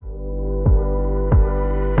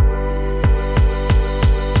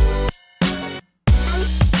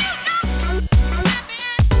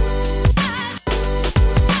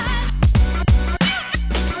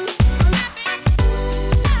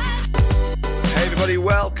Hey everybody,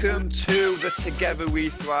 welcome to the Together We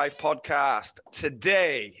Thrive podcast.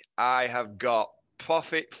 Today I have got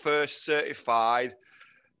Profit First certified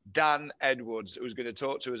Dan Edwards, who's going to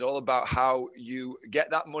talk to us all about how you get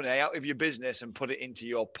that money out of your business and put it into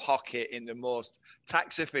your pocket in the most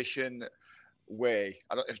tax efficient way.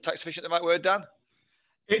 I don't know if tax efficient is the right word, Dan?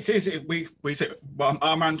 It is. We say, well,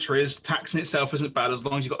 our mantra is taxing itself isn't bad as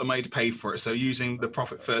long as you've got the money to pay for it. So using the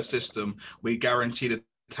Profit First system, we guarantee the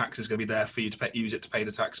tax is going to be there for you to use it to pay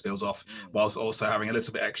the tax bills off, whilst also having a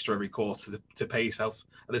little bit extra every quarter to pay yourself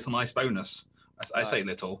a little nice bonus. I say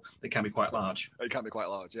little, it can be quite large. It can be quite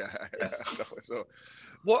large, yeah. Yes.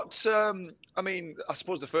 What, I mean, I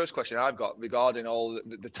suppose the first question I've got regarding all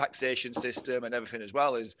the taxation system and everything as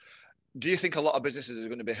well is, do you think a lot of businesses are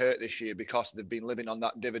going to be hurt this year because they've been living on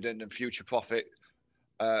that dividend and future profit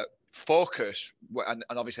focus? And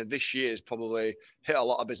obviously this year's probably hit a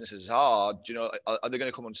lot of businesses hard. Do you know, are they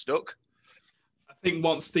going to come unstuck? I think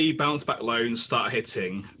once the bounce back loans start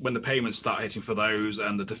hitting, when the payments start hitting for those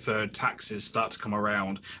and the deferred taxes start to come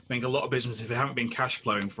around, I think a lot of businesses, if they haven't been cash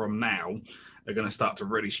flowing from now, are going to start to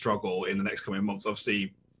really struggle in the next coming months.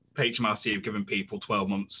 Obviously, HMRC have given people 12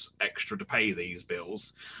 months extra to pay these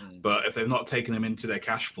bills, but if they've not taken them into their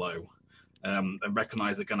cash flow and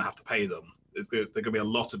recognise they're going to have to pay them, there are going to be a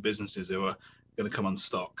lot of businesses who are going to come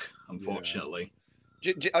unstuck, unfortunately.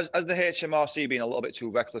 As the HMRC being a little bit too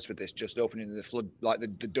reckless with this, just opening the flood, like the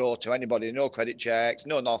door to anybody, no credit checks,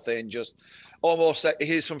 no nothing, just almost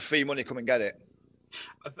here's some free money, come and get it.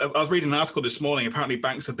 I was reading an article this morning. Apparently,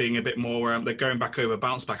 banks are being a bit more. They're going back over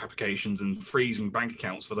bounce back applications and freezing bank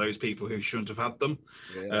accounts for those people who shouldn't have had them.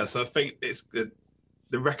 Yeah. So I think it's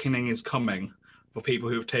the reckoning is coming for people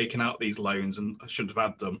who have taken out these loans and shouldn't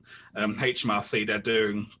have had them. HMRC, they're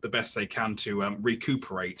doing the best they can to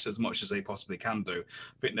recuperate as much as they possibly can do.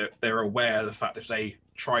 I think they're aware of the fact if they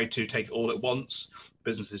try to take it all at once,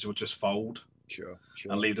 businesses will just fold. Sure.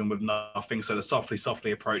 And leave them with nothing. So the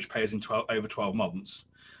softly approach, pay us in over 12 months,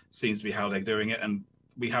 seems to be how they're doing it. And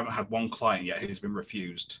we haven't had one client yet who's been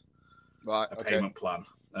refused a payment plan.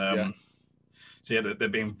 So yeah, they're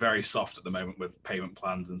being very soft at the moment with payment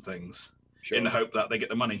plans and things, in the hope that they get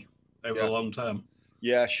the money over the long term.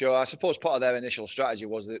 Yeah, sure. I suppose part of their initial strategy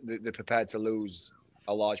was that they're prepared to lose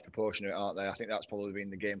a large proportion of it, aren't they? I think that's probably been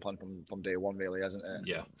the game plan from day one, really, hasn't it?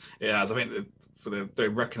 Yeah, it has. I think they're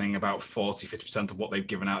reckoning about 40-50% of what they've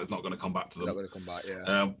given out is not going to come back to them. Not going to come back,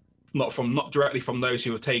 yeah. Not directly from those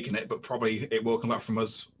who have taken it, but probably it will come back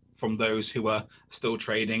from those who are still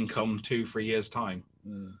trading come 2-3 years time.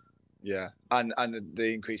 Yeah, and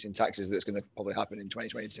the increase in taxes that's going to probably happen in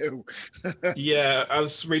 2022. Yeah, I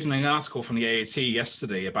was reading an article from the AAT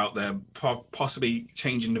yesterday about them possibly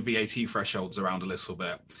changing the VAT thresholds around a little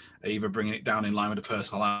bit, either bringing it down in line with the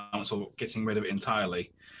personal allowance or getting rid of it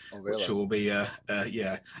entirely. Oh, really? Which will be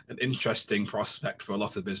an interesting prospect for a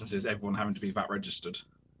lot of businesses, everyone having to be VAT registered.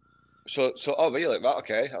 So oh really? Right,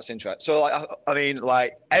 okay, that's interesting. So I mean,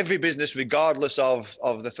 every business, regardless of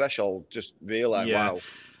the threshold, just really wow.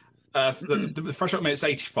 The threshold is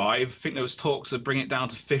 85. I think there was talks of bringing it down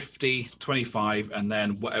to 50, 25, and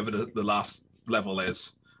then whatever the last level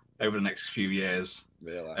is over the next few years.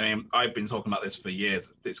 Really? I mean, I've been talking about this for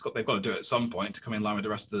years. They've got to do it at some point to come in line with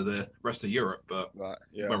the rest of Europe. But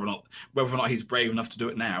whether or not he's brave enough to do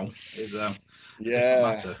it now is a different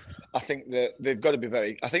matter. I think that they've got to be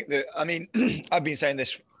very. I think that I've been saying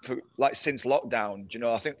this for since lockdown. Do you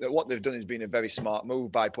know? I think that what they've done has been a very smart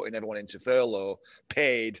move by putting everyone into furlough,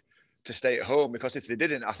 paid to stay at home. Because if they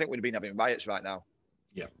didn't, I think we'd have been having riots right now.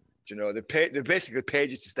 Yeah. Do you know? They've basically paid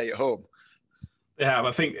you to stay at home. Yeah,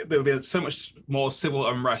 I think there would be so much more civil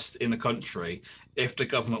unrest in the country if the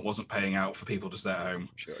government wasn't paying out for people to stay at home.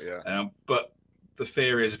 Sure, yeah. But the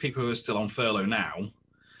fear is people who are still on furlough now,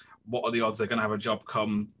 what are the odds they're going to have a job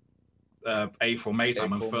come April, May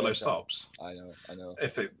time when furlough stops? I know.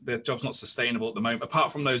 If their job's not sustainable at the moment,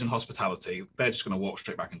 apart from those in hospitality, they're just going to walk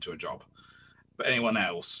straight back into a job. But anyone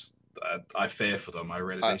else, I fear for them.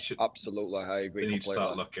 They should absolutely. I agree. They need to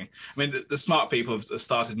start looking. I mean, the smart people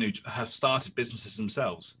have started businesses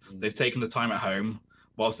themselves. They've taken the time at home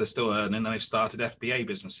whilst they're still earning, and they've started FBA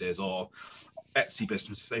businesses or Etsy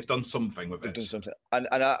businesses. They've done something with it. Done something, and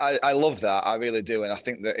I love that. I really do, and I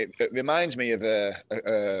think that it reminds me of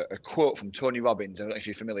a quote from Tony Robbins. I don't know if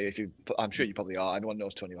you're familiar. I'm sure you probably are. Everyone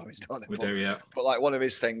knows Tony Robbins, don't they? We do, yeah. But one of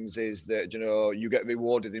his things is that you get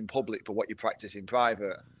rewarded in public for what you practice in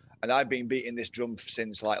private. And I've been beating this drum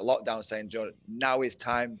since lockdown, saying, now is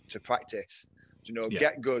time to practice.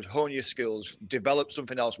 Get good, hone your skills, develop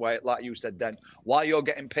something else. Like you said, then, while you're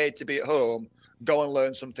getting paid to be at home, go and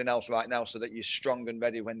learn something else right now, so that you're strong and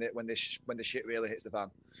ready when the shit really hits the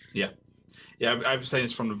fan. Yeah, Yeah, I've saying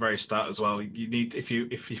this from the very start as well. You need, if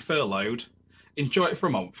you furloughed, enjoy it for a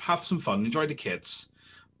month, have some fun, enjoy the kids,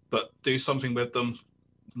 but do something with them.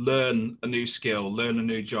 Learn a new skill, learn a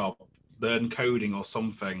new job, learn coding or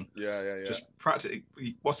something. Yeah. Just practically.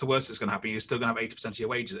 What's the worst that's going to happen? You're still going to have 80% of your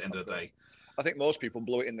wages at the end of the day. I think most people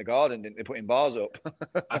blew it in the garden, didn't they? Putting bars up.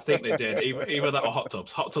 I think they did. Either that or hot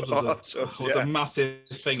tubs. Hot tubs was a massive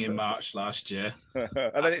thing in March last year. And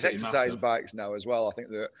then it's exercise bikes now as well. I think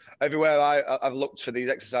that everywhere I've looked for these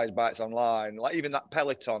exercise bikes online, like even that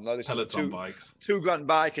Peloton. Peloton bikes. $2,000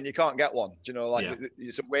 bike and you can't get one. Do you know, like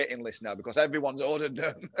it's a waiting list now because everyone's ordered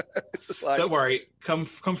them. It's just like, don't worry, come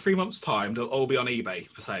 3 months' time, they'll all be on eBay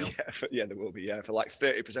for sale. Yeah, there will be. Yeah, for like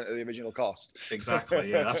 30% of the original cost.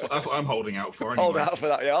 Exactly. Yeah, that's what I'm holding out for. Anyway. Hold out for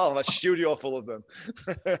that. Yeah, I'll have a studio full of them.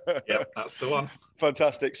 Yeah, that's the one.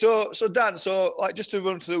 Fantastic. So Dan, like just to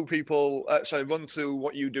run through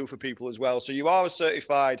what you do for people as well. So you are a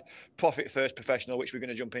certified Profit First professional, which we're going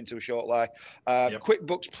to jump into shortly.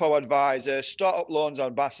 QuickBooks Pro advisor, startup loans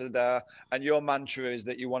ambassador, and your mantra is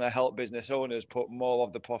that you want to help business owners put more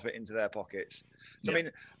of the profit into their pockets. So I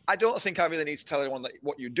mean, I don't think I really need to tell anyone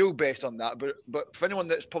what you do based on that, but for anyone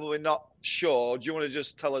that's probably not sure, do you want to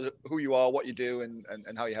just tell us who you are, what you do, and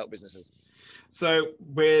how you help businesses? So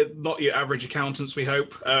we're not your average accountants, we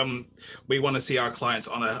hope. We want to see our clients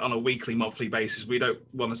on a weekly, monthly basis. We don't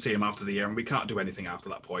want to see them after the year, and we can't do anything after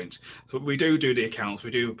that point. So we do the accounts, we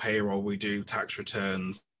do payroll, we do tax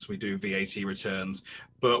returns, we do VAT returns.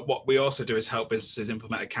 But what we also do is help businesses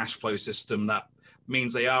implement a cash flow system that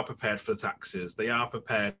means they are prepared for the taxes, they are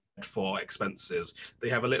prepared for expenses, they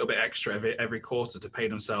have a little bit extra every quarter to pay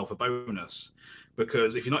themselves a bonus.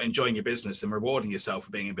 Because if you're not enjoying your business and rewarding yourself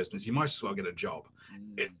for being in business, you might as well get a job.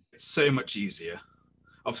 It's so much easier.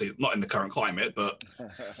 Obviously, not in the current climate, but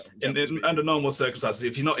under normal circumstances,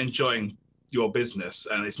 if you're not enjoying your business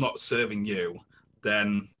and it's not serving you,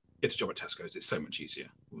 then get a job at Tesco's. It's so much easier.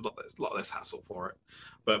 A lot less hassle for it.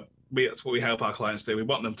 But that's what we help our clients do. We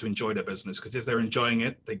want them to enjoy their business because if they're enjoying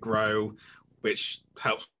it, they grow, which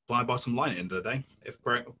helps my bottom line at the end of the day. If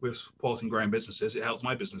we're supporting growing businesses, it helps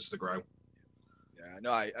my business to grow. Yeah,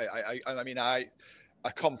 no, I mean, I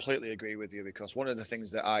completely agree with you because one of the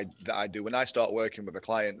things that I do when I start working with a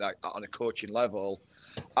client on a coaching level,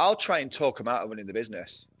 I'll try and talk them out of running the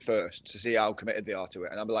business first to see how committed they are to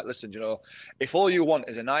it. And I'll be like, listen, if all you want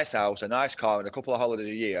is a nice house, a nice car, and a couple of holidays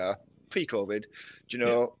a year, pre-COVID,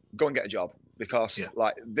 go and get a job. Because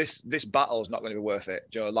like this battle is not going to be worth it.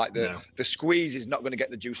 The squeeze is not going to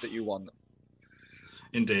get the juice that you want.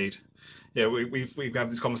 Indeed. Yeah, we've had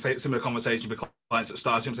this similar conversation with clients at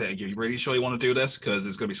starting saying, "Are you really sure you want to do this? Because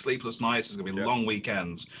there's going to be sleepless nights, there's going to be long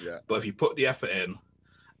weekends. Yeah. But if you put the effort in,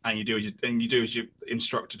 and you do as you're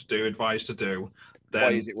instructed to do, advised to do,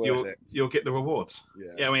 then you'll get the rewards."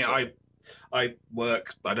 Yeah, I mean, totally. I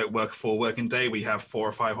don't work a full working day. We have 4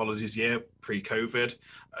 or 5 holidays a year pre-COVID.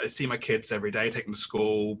 I see my kids every day, take them to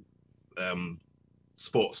school,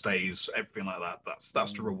 sports days, everything like that.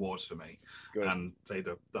 That's the rewards for me. Good. And say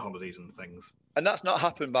the holidays and things. And that's not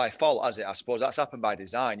happened by fault, has it? I suppose that's happened by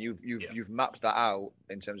design. You've mapped that out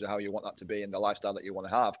in terms of how you want that to be and the lifestyle that you want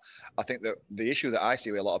to have. I think that the issue that I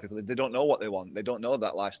see with a lot of people, they don't know what they want. They don't know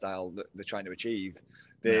that lifestyle that they're trying to achieve.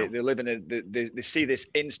 They live in they see this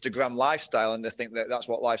Instagram lifestyle and they think that that's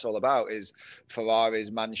what life's all about, is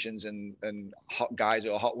Ferraris, mansions, and hot guys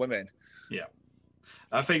or hot women. Yeah.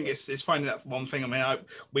 I think it's finding that one thing. I mean,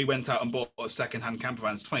 we went out and bought a second-hand camper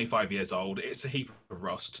van. It's 25 years old. It's a heap of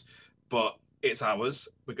rust, but it's ours.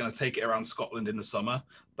 We're going to take it around Scotland in the summer.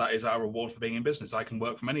 That is our reward for being in business. I can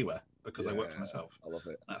work from anywhere because I work for myself. I love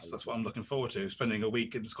it. That's what I'm looking forward to, spending a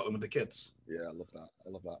week in Scotland with the kids. Yeah, I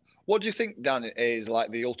love that. What do you think, Dan, is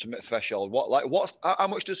like the ultimate threshold? How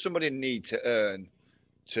much does somebody need to earn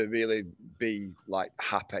to really be like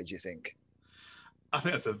happy, do you think? I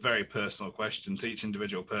think that's a very personal question to each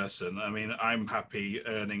individual person. I mean, I'm happy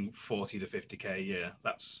earning 40 to 50k a year.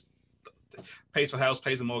 That's pays for the house,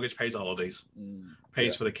 pays the mortgage, pays the holidays,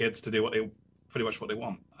 pays for the kids to do pretty much what they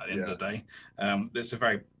want at the end of the day.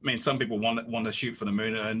 Some people want to shoot for the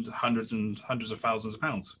moon and hundreds and hundreds of thousands of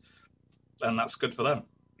pounds, and that's good for them.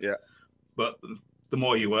 Yeah. But the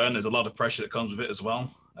more you earn, there's a lot of pressure that comes with it as well.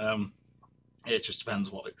 It just depends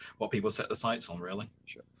what people set the sights on, really.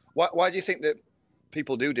 Sure. Why do you think that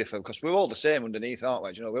people do differ? Because we're all the same underneath, aren't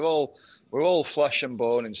we? We're all flesh and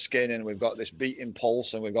bone and skin, and we've got this beating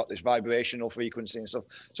pulse and we've got this vibrational frequency and stuff.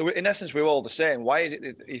 So in essence, we're all the same. Why is it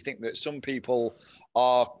that you think that some people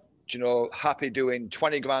are, happy doing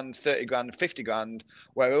 20 grand, 30 grand, 50 grand,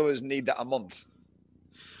 where others need that a month?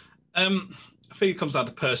 I think it comes down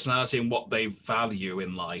to personality and what they value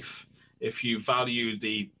in life. If you value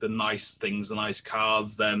the nice things, the nice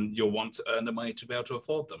cars, then you'll want to earn the money to be able to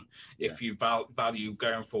afford them. Yeah. If you value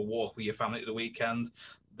going for a walk with your family at the weekend,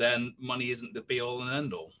 then money isn't the be all and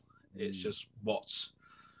end all. It's just what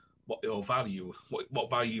your value, what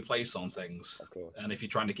value you place on things. Of course. And if you're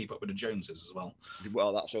trying to keep up with the Joneses as well.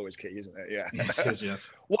 Well, that's always key, isn't it? Yeah. Yes, it is,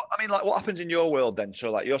 yes. What happens in your world then?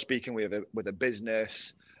 So like you're speaking with a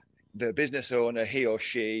business, the business owner, he or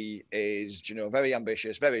she is, very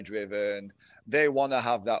ambitious, very driven. They want to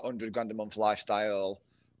have that 100 grand a month lifestyle,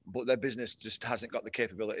 but their business just hasn't got the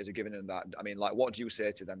capabilities of giving them that. I mean, like, what do you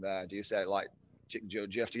say to them there? Do you say like, do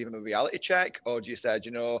you have to give them a reality check, or do you say,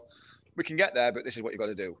 we can get there, but this is what you've got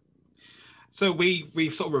to do? So we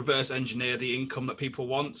sort of reverse engineer the income that people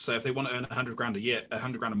want. So if they want to earn 100 grand a year,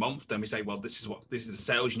 100 grand a month, then we say, well, this is the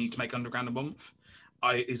sales you need to make 100 grand a month.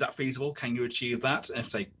 Is that feasible? Can you achieve that? And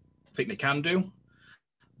if they think they can do,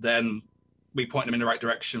 then we point them in the right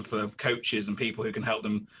direction for coaches and people who can help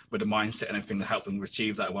them with the mindset and everything to help them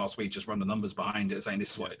achieve that, whilst we just run the numbers behind it, saying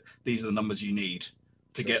these are the numbers you need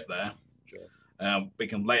to get there. Sure. We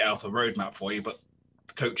can lay out a roadmap for you, but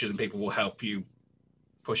coaches and people will help you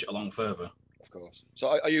push it along further. Of course.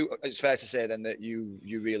 So it's fair to say then that you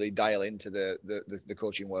really dial into the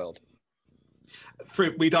coaching world?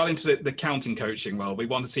 We dial into the counting coaching world. We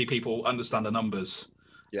want to see people understand the numbers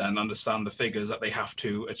and understand the figures that they have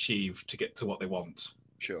to achieve to get to what they want.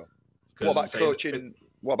 Sure. What about coaching?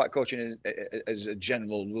 What about coaching as a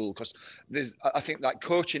general rule? Because I think that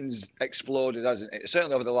coaching's exploded, hasn't it?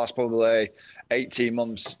 Certainly over the last probably 18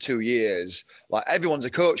 months, 2 years. Like everyone's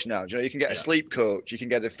a coach now. You can get a sleep coach, you can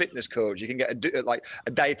get a fitness coach, you can get a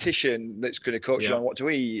dietitian that's going to coach you on what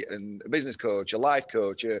to eat, and a business coach, a life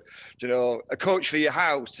coach, a coach for your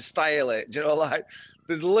house to style it.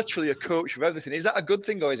 There's literally a coach for everything. Is that a good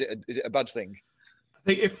thing, or is it a bad thing? I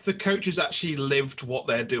think if the coaches actually lived what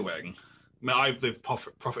they're doing. I mean, I've lived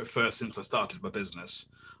profit first since I started my business.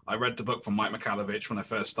 I read the book from Mike Michalowicz when I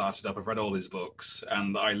first started up. I've read all his books,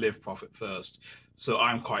 and I live profit first. So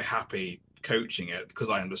I'm quite happy coaching it because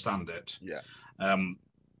I understand it. Yeah.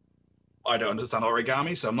 I don't understand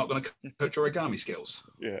origami, so I'm not going to coach origami skills.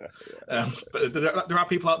 Yeah. But there are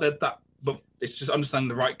people out there but it's just understanding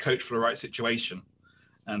the right coach for the right situation,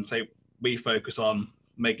 and say we focus on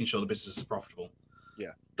making sure the business is profitable.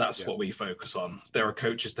 Yeah. That's what we focus on. There are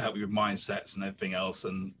coaches to help you with mindsets and everything else,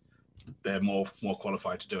 and they're more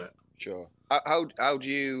qualified to do it. Sure. How do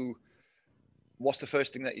you? What's the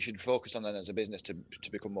first thing that you should focus on then as a business to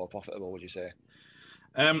become more profitable? Would you say?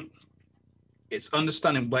 It's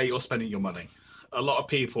understanding where you're spending your money. A lot of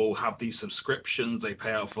people have these subscriptions they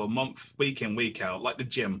pay out for a month, week in, week out, like the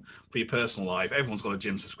gym for your personal life. Everyone's got a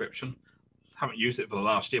gym subscription. Haven't used it for the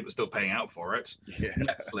last year, but still paying out for it. Yeah.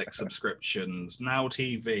 Netflix subscriptions, Now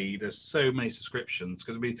TV. There's so many subscriptions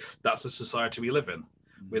because that's the society we live in.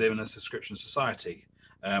 We live in a subscription society.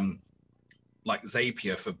 Like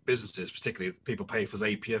Zapier for businesses, particularly people pay for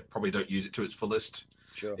Zapier, probably don't use it to its fullest.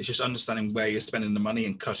 Sure. It's just understanding where you're spending the money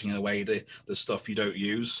and cutting away the stuff you don't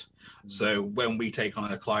use. So when we take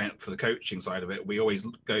on a client for the coaching side of it, we always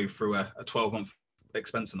go through a 12-month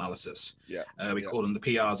expense analysis. We call them the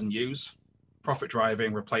PRs and Us. Profit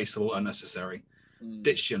driving, replaceable, unnecessary.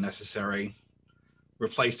 Ditch the unnecessary,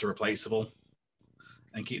 replace the replaceable,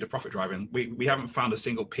 and keep the profit driving. We haven't found a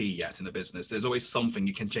single P yet in the business. There's always something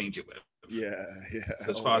you can change it with. Yeah.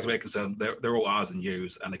 So as far as we're concerned, they're all R's and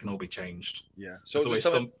U's, and they can all be changed. Yeah. So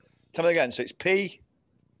tell me again. So it's P.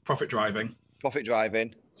 Profit driving. Profit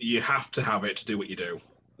driving. You have to have it to do what you do.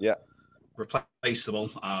 Yeah.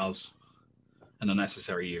 Replaceable, R's, and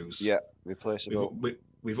unnecessary U's. Yeah. Replaceable.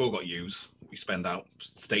 We've all got use. We spend out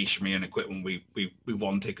stationery and equipment we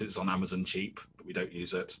want it because it's on Amazon cheap, but we don't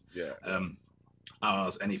use it. Yeah.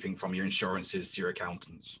 Ours, anything from your insurances to your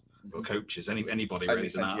accountants or coaches, anybody really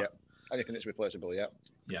is an R. Yeah. Anything that's replaceable. Yeah.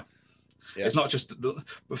 It's not just the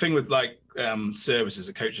thing with services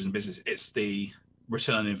and coaches and business. It's the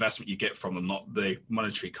return on investment you get from them, not the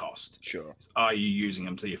monetary cost. Sure. Are you using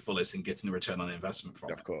them to your fullest and getting the return on investment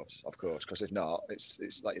from Of course. Because if not,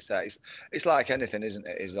 it's like you say, it's like anything, isn't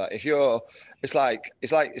it? It's like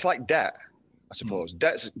it's like debt, I suppose.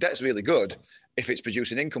 Debt's really good if it's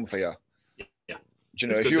producing income for you. Yeah. Do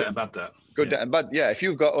you know, it's good debt and bad debt. Good debt and bad. Yeah. If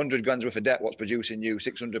you've got 100 grand's worth of debt, what's producing you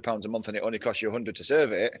 £600 a month, and it only costs you 100 to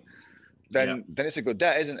serve it, then it's a good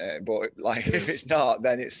debt, isn't it? But if it's not,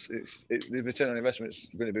 then it's the return on investment is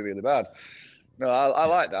going to be really bad. No, I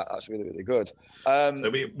like that. That's really, really good. So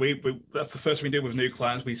we that's the first thing we do with new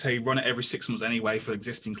clients. We say run it every 6 months anyway. For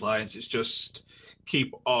existing clients, it's just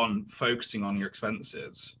keep on focusing on your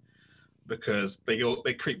expenses because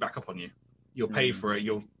they creep back up on you. You'll pay for it.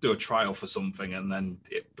 You'll do a trial for something, and then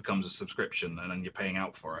it becomes a subscription, and then you're paying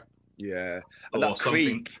out for it. Yeah, and Or that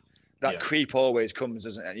something. creep always comes,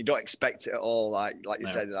 doesn't it? And you don't expect it at all. Like you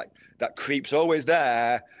No. said, like that creep's always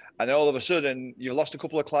there, and then all of a sudden you've lost a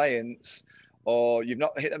couple of clients, or you've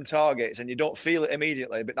not hit them targets, and you don't feel it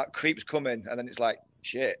immediately, but that creep's coming, and then it's like,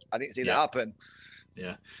 shit, I didn't see that happen.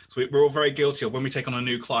 Yeah. So we're all very guilty of when we take on a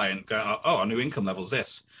new client, going, oh, our new income level is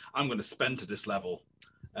this. I'm going to spend to this level.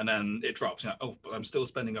 And then it drops. Oh, but I'm still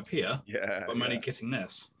spending up here. Yeah. But I'm only getting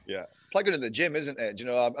this. Yeah. It's like going to the gym, isn't it? Do you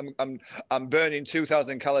know, I'm burning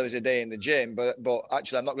 2,000 calories a day in the gym, but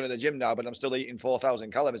actually I'm not going to the gym now, but I'm still eating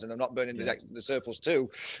 4,000 calories, and I'm not burning the surplus too.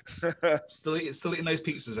 still eating those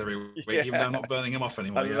pizzas every week, even though I'm not burning them off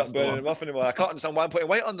anymore. I'm not burning them off anymore. I can't understand why I'm putting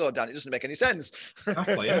weight on though, Dan. It doesn't make any sense.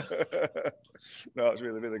 Exactly, yeah. No, it's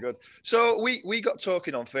really, really good. So we got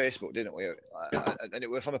talking on Facebook, didn't we? And it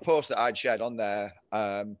was from a post that I'd shared on there,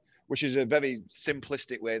 which is a very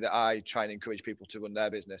simplistic way that I try and encourage people to run their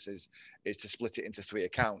business is to split it into 3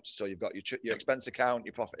 accounts. So you've got your expense account,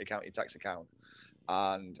 your profit account, your tax account,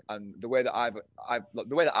 and the way that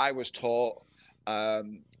the way that I was taught,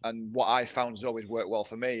 and what I found has always worked well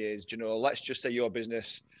for me is, you know, let's just say your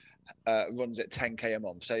business runs at 10k a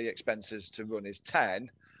month. Say the expenses to run is 10,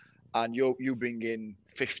 and you bring in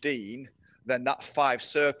 15, then that 5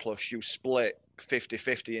 surplus you split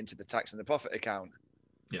 50-50 into the tax and the profit account.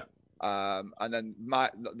 Yeah. And then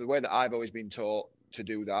the way that I've always been taught to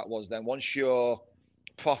do that was then once your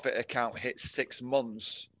profit account hits 6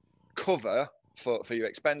 months cover for your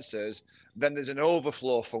expenses, then there's an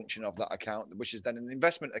overflow function of that account, which is then an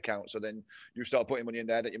investment account. So then you start putting money in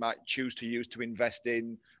there that you might choose to use to invest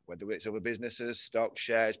in, whether it's other businesses, stocks,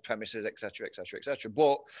 shares, premises, etc., etc., etc.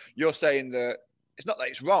 But you're saying that it's not that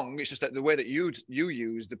it's wrong, it's just that the way that you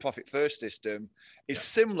use the profit first system is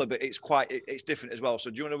similar, but it's different as well. So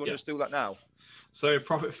do you want to run us through that now? So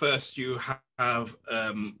profit first, you have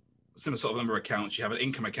similar sort of number of accounts. You have an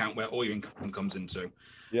income account where all your income comes into,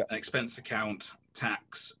 an expense account,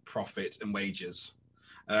 tax, profit, and wages.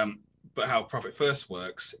 But how profit first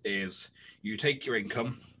works is you take your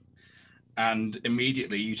income and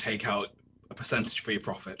immediately you take out a percentage for your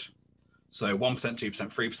profit. So 1%, 2%,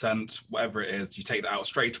 3%, whatever it is, you take that out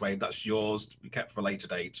straight away. That's yours to be kept for a later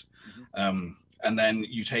date. And then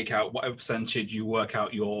you take out whatever percentage you work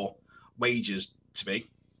out your wages to be.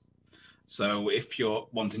 So if you're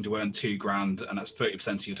wanting to earn $2,000 and that's 30%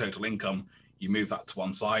 of your total income, you move that to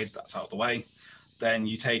one side, that's out of the way. Then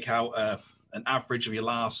you take out an average of your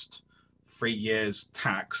last 3 years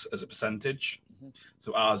tax as a percentage.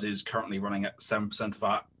 So ours is currently running at 7% of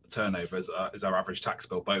our turnover is our average tax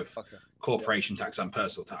bill, both corporation tax and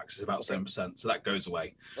personal tax is about 7%. So that goes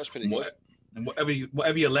away. That's pretty good. And whatever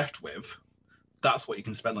you're left with, that's what you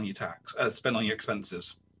can spend on your spend on your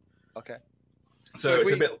expenses. Okay. So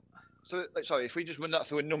it's a bit. So sorry, if we just run that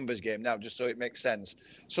through a numbers game now, just so it makes sense.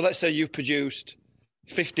 So let's say you've produced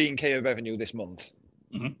 15k of revenue this month.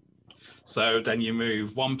 So then you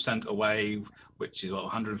move 1% away, which is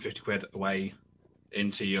 150 quid away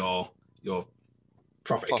into your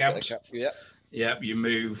profit account. Yeah. You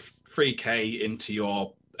move 3k into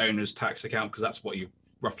your owner's tax account because that's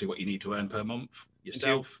roughly what you need to earn per month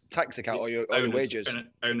yourself. Tax account or your wages?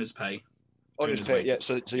 Owner's pay. Owner's pay, yeah.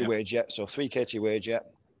 So your wage, yeah. So 3k to your wage, yeah.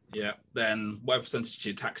 Yeah. Then whatever percentage to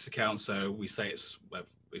your tax account. So we say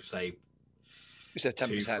we say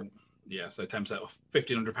 10%. Yeah. So 10%,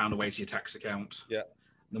 £1,500 away to your tax account. Yeah.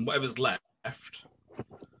 And then whatever's left,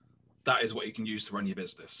 that is what you can use to run your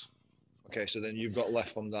business. Okay, so then you've got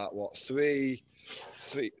left from that three.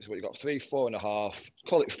 So what you got 3, 4.5.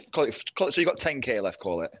 Call it. So you got 10k left.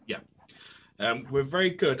 Call it. Yeah. We're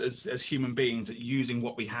very good as human beings at using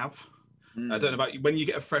what we have. I don't know about you. When you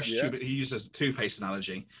get a fresh tube, he uses a toothpaste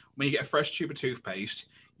analogy. When you get a fresh tube of toothpaste,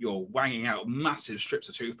 you're wanging out massive strips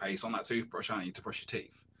of toothpaste on that toothbrush, aren't you, to brush your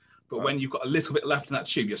teeth? But when you've got a little bit left in that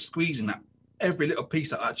tube, you're squeezing every little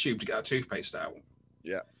piece out of that tube to get that toothpaste out.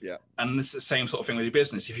 Yeah. And this is the same sort of thing with your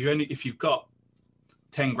business. If you've got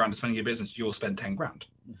 10 grand to spend in your business, you'll spend 10 grand.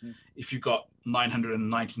 If you've got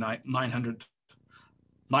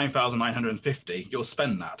 9,950, you'll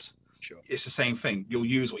spend that. Sure. It's the same thing. You'll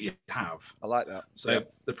use what you have. I like that. So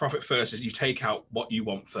the profit first is you take out what you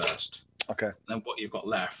want first. Okay. And what you've got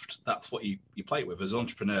left, that's what you play with. As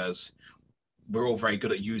entrepreneurs, we're all very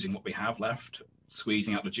good at using what we have left,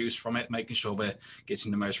 squeezing out the juice from it, making sure we're getting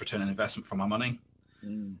the most return on investment from our money.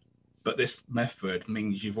 But this method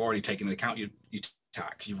means you've already taken into account your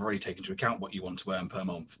tax, you've already taken into account what you want to earn per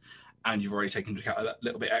month, and you've already taken into account a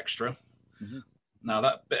little bit extra. Now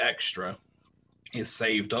that bit extra is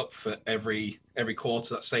saved up for every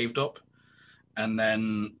quarter. That's saved up, and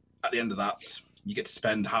then at the end of that, you get to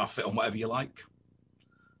spend half it on whatever you like.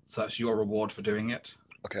 So that's your reward for doing it.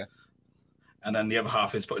 Okay. And then the other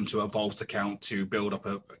half is put into a vault account to build up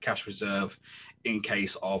a cash reserve in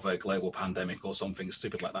case of a global pandemic or something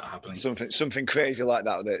stupid like that happening. Something crazy like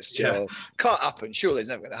that that's can't happen. Surely it's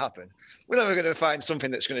never going to happen. We're never going to find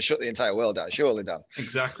something that's going to shut the entire world down. Surely, Dan.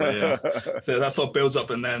 Exactly. Yeah. So that's what builds up,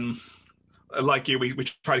 and then, like you, we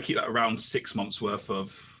try to keep that around 6 months worth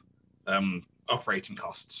of operating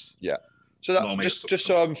costs. Yeah. So that just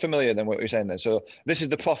so I'm familiar then what you're saying then. So this is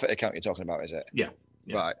the profit account you're talking about, is it? Yeah.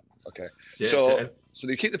 Right. Okay. Yeah, so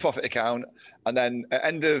you keep the profit account, and then at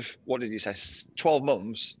end of, what did you say, 12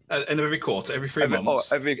 months? End of every quarter, every 3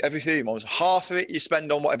 months. Every 3 months. Half of it you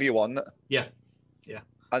spend on whatever you want. Yeah.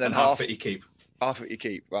 And then half of it you keep. Half of it you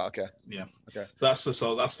keep. Right. Okay. Yeah. Okay.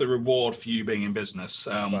 So that's the reward for you being in business.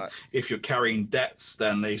 Right. If you're carrying debts,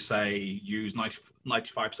 then they say use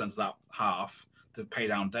 95% of that half to pay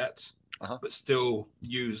down debt, but still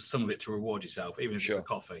use some of it to reward yourself, even if it's a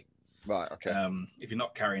coffee. Right. Okay. If you're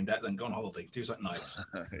not carrying debt, then go on holiday. Do something nice.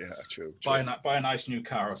 Yeah. True. Buy a nice new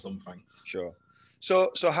car or something. Sure. So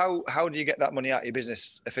how do you get that money out of your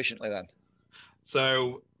business efficiently then?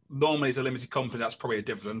 So normally, as a limited company, that's probably a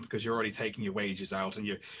dividend because you're already taking your wages out,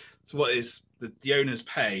 and so what is the owner's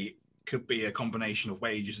pay could be a combination of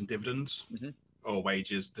wages and dividends, or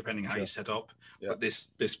wages depending how you set up. Yeah. But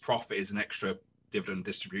this profit is an extra dividend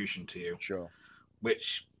distribution to you. Sure.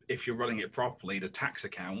 Which, if you're running it properly, the tax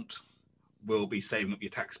account will be saving up your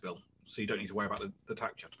tax bill, so you don't need to worry about the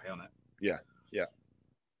tax you have to pay on it. Yeah.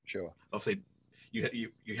 Sure. Obviously,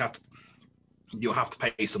 you'll have to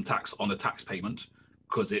pay some tax on the tax payment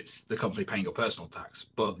because it's the company paying your personal tax.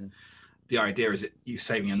 But the idea is that you're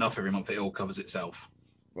saving enough every month that it all covers itself.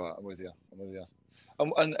 Right, I'm with you.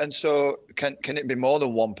 And so can it be more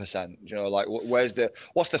than 1%? You know, like what's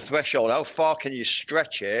the threshold? How far can you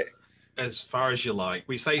stretch it? As far as you like.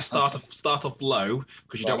 We say start off low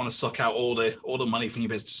because you don't want to suck out all the money from your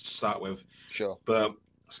business to start with. Sure. But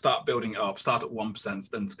start building it up. Start at 1%,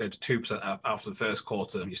 then go to 2% after the first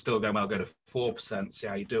quarter. If you're still going well, go to 4%. See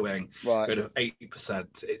how you're doing. Right. Go to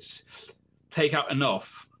 8%. It's take out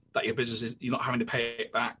enough that your business you're not having to pay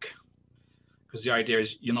it back, because the idea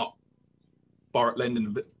is you're not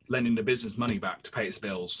lending the business money back to pay its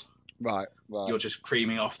bills. Right. You're just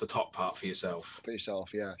creaming off the top part for yourself.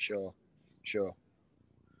 Yeah. Sure.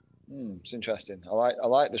 It's interesting. I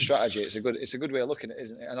like the strategy. It's a good way of looking at it,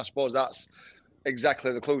 isn't it? And I suppose that's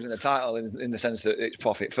exactly the clues in the title, in the sense that it's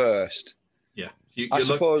profit first. Yeah. I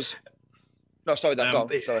suppose. No, sorry, Dan. Go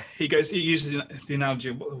on. Sorry. He uses the analogy.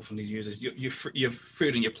 What often he uses your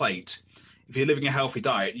food on your plate. If you're living a healthy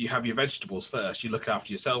diet, you have your vegetables first. You look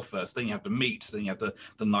after yourself first. Then you have the meat. Then you have the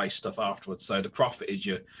nice stuff afterwards. So the profit is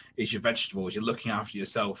your vegetables. You're looking after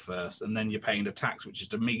yourself first, and then you're paying the tax, which is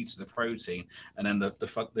the meat, the protein, and then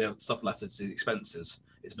the stuff left is the expenses.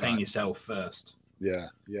 It's paying yourself first. Yeah.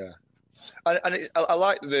 And I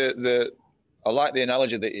like the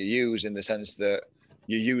analogy that you use, in the sense that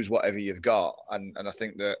you use whatever you've got, and I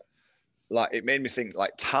think that, like, it made me think,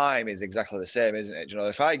 like, time is exactly the same, isn't it? You know,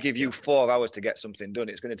 if I give you 4 hours to get something done,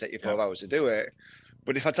 it's going to take you 4 hours to do it.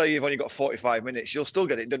 But if I tell you you've only got 45 minutes, you'll still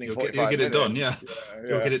get it done in 45 minutes. You'll get it done, yeah.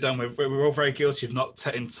 You'll get it done. We're all very guilty of not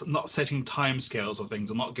setting time scales of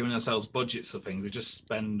things, or not giving ourselves budgets of things. We just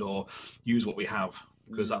spend or use what we have,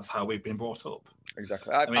 because that's how we've been brought up.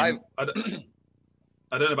 Exactly. I don't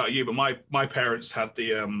know about you, but my parents had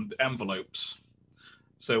the envelopes.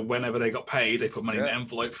 So whenever they got paid, they put money in the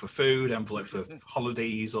envelope for food, envelope for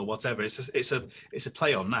holidays or whatever. It's a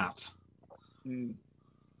play on that.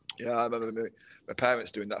 Yeah, I remember my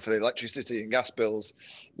parents doing that for the electricity and gas bills.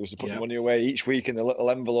 They used to put money away each week in a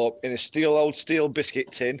little envelope in a old steel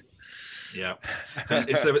biscuit tin. Yeah. So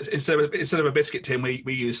instead of a biscuit tin, we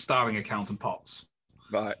use starving account and pots.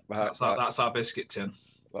 Right. That's our biscuit tin.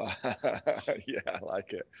 Yeah, I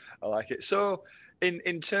like it. So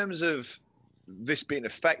in terms of this being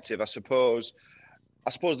effective, I suppose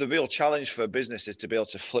the real challenge for a business is to be able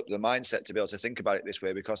to flip the mindset, to be able to think about it this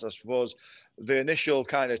way, because I suppose the initial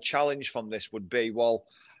kind of challenge from this would be, well,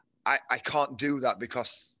 I can't do that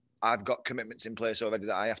because I've got commitments in place already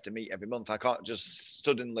that I have to meet every month. I can't just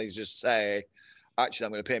suddenly just say, actually,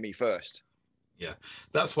 I'm going to pay me first. Yeah,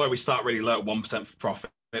 that's why we start really low at 1% for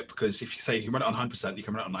profit, because if you say you can run it on 100%, you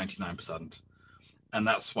can run it on 99%. And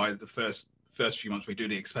that's why the first few months we do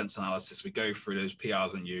the expense analysis. We go through those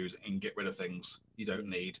PRs and U's and get rid of things you don't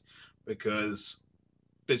need, because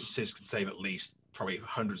businesses can save at least probably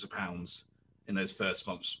hundreds of pounds in those first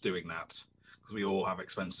months doing that, because we all have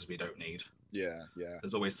expenses we don't need. Yeah.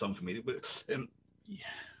 There's always some for me.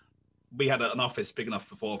 We had an office big enough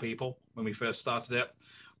for 4 people when we first started it.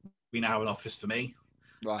 we now have an office for me,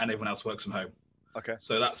 Right. and everyone else works from home. Okay.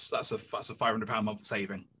 So that's a £500 a month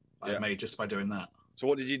saving I made just by doing that. So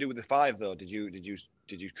what did you do with the 5 though? Did you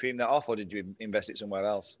cream that off, or did you invest it somewhere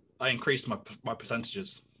else? I increased my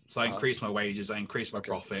percentages. So I increased my wages, I increased my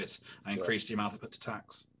profit, I increased the amount I put to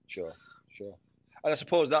tax. Sure. And I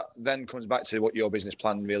suppose that then comes back to what your business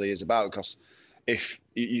plan really is about, because if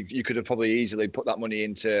you could have probably easily put that money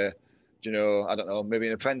into, you know, I don't know, maybe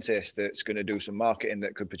an apprentice that's going to do some marketing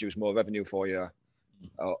that could produce more revenue for you,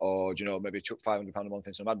 or you know, maybe chuck £500 a month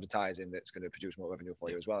in some advertising that's going to produce more revenue for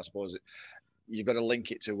you as well. I suppose you've got to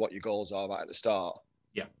link it to what your goals are right at the start.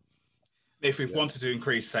 Yeah. If we wanted to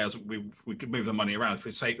increase sales, we could move the money around. If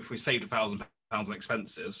we saved £1,000 on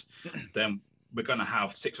expenses, then we're going to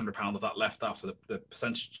have £600 of that left after the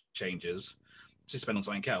percentage changes to spend on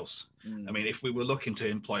something else. I mean, if we were looking to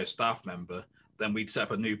employ a staff member, then we'd set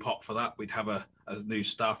up a new pot for that. We'd have a new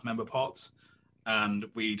staff member pot, and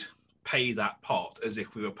we'd pay that pot as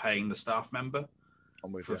if we were paying the staff member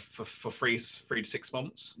for 3 to 6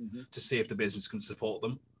 months to see if the business can support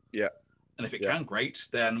them. Yeah. And if it can, great.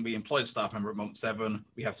 Then we employ the staff member at month 7.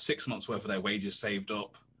 We have 6 months worth of their wages saved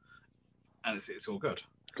up, and it's all good.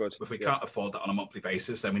 Good. If we can't afford that on a monthly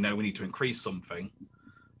basis, then we know we need to increase something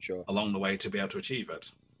along the way to be able to achieve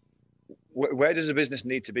it. Where does a business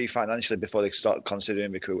need to be financially before they start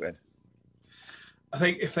considering recruiting? I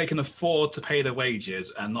think if they can afford to pay their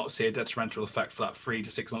wages and not see a detrimental effect for that 3 to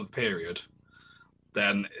 6 month period,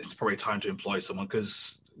 then it's probably time to employ someone,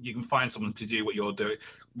 because you can find someone to do what you're doing.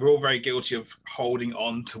 We're all very guilty of holding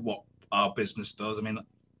on to what our business does. I mean,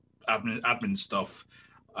 admin stuff,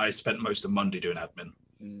 I spent most of Monday doing admin.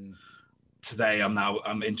 Today,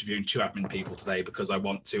 I'm interviewing 2 admin people today because I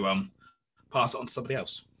want to pass it on to somebody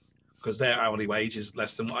else, because their hourly wage is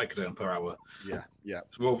less than what I could earn per hour. Yeah.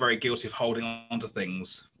 So we're all very guilty of holding on to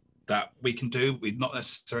things that we can do, we're not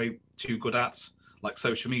necessarily too good at, like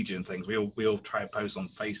social media and things. We all try and post on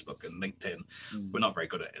Facebook and LinkedIn. We're not very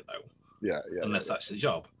good at it though. Yeah. Unless that's the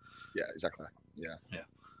job. Yeah, exactly. Yeah. Yeah.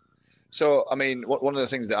 So, I mean, one of the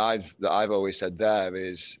things that I've always said there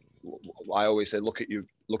is, I always say, look at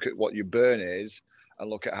what your burn is, and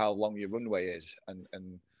look at how long your runway is,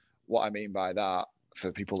 and what I mean by that,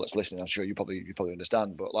 for people that's listening, I'm sure you probably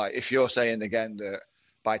understand. But like, if you're saying again that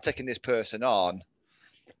by taking this person on,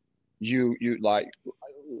 you like,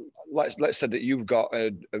 let's say that you've got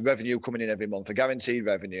a revenue coming in every month, a guaranteed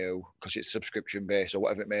revenue because it's subscription based or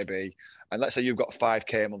whatever it may be, and let's say you've got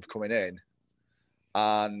 5k a month coming in,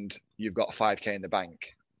 and you've got 5k in the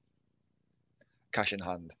bank, cash in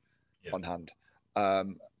hand, on hand,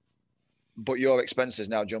 but your expenses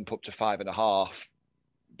now jump up to 5.5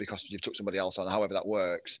 because you've took somebody else on, however that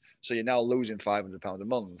works. So you're now losing £500 a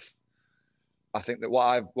month. I think that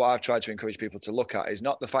what I've tried to encourage people to look at is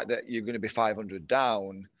not the fact that you're going to be 500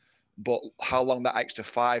 down, but how long that extra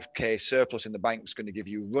 5k surplus in the bank is going to give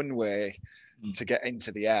you runway to get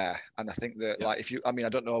into the air. And I think that like, if you, I mean, I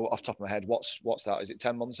don't know off the top of my head, what's that? Is it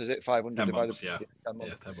 10 months? Is it 500 10 divided? months, yeah. 10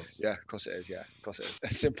 months. Yeah, 10 months. Yeah, of course it is. Yeah, of course it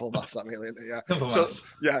is. Simple maths, that really. Yeah. Simple So maths.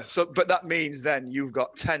 yeah. So, but that means then you've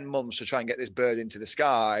got 10 months to try and get this bird into the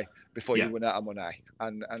sky before you run out of money.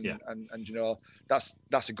 And you know, that's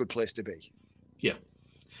a good place to be. Yeah.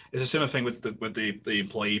 It's a similar thing with the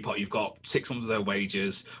employee pot. You've got 6 months of their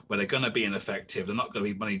wages where they're going to be ineffective. They're not going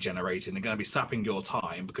to be money generating. They're going to be sapping your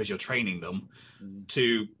time because you're training them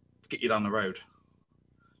to get you down the road.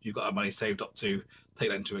 You've got that money saved up to take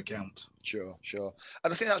that into account. Sure.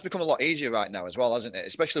 And I think that's become a lot easier right now as well, hasn't it?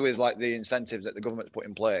 Especially with like the incentives that the government's put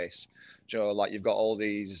in place. You know, like you've got all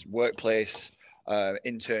these workplace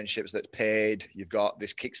internships that's paid. You've got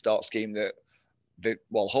this Kickstart scheme that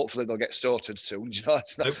well, hopefully they'll get sorted soon. You know,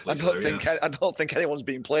 I don't think anyone's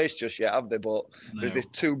been placed just yet, have they? But there's this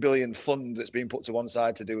 $2 billion fund that's been put to one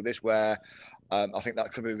side to do this, where I think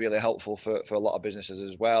that could be really helpful for a lot of businesses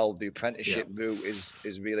as well. The apprenticeship route is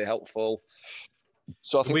really helpful.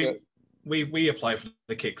 So I think we apply for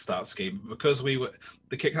the Kickstart scheme because the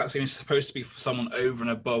Kickstart scheme is supposed to be for someone over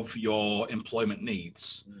and above your employment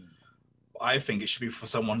needs. I think it should be for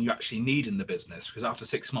someone you actually need in the business, because after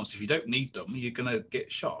 6 months, if you don't need them, you're going to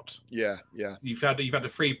get shot. Yeah. You've had a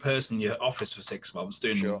free person in your office for 6 months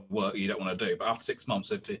doing work you don't want to do, but after 6 months,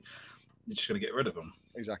 you're just going to get rid of them.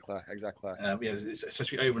 Exactly. It's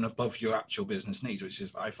especially over and above your actual business needs, which is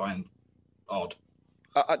I find odd.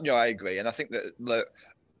 I agree, and I think that.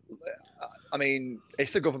 I mean,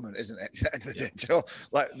 it's the government, isn't it? You know,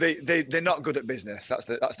 like they're not good at business. That's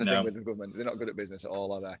the thing with the government. They're not good at business at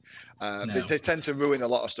all, are they? They tend to ruin a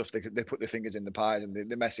lot of stuff. They put their fingers in the pie and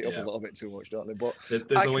they mess it up a little bit too much, don't they? But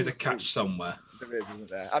there's always a catch somewhere. There is, isn't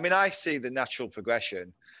there? I mean, I see the natural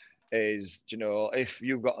progression is, if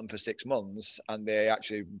you've got them for 6 months and they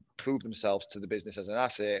actually prove themselves to the business as an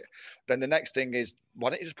asset, then the next thing is, why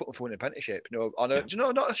don't you just put them through an apprenticeship? On a,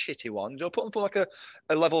 not a shitty one. Put them for like a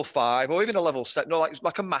level 5 or even a level 7,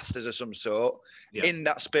 like a master's of some sort in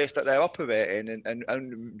that space that they're operating,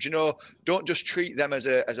 and don't just treat them as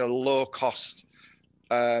a low cost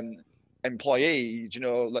employee,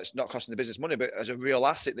 that's not costing the business money, but as a real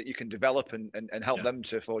asset that you can develop and help them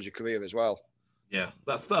to forge a career as well. Yeah,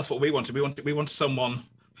 that's what we wanted. We wanted someone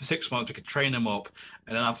for 6 months. We could train them up,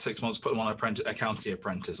 and then after 6 months, put them on an accounting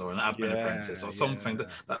apprentice or an admin apprentice or something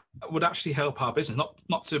that would actually help our business,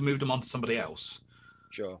 not to move them on to somebody else.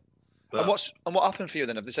 Sure. But, and what happened for you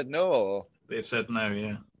then? Have they said no? Or? They've said no.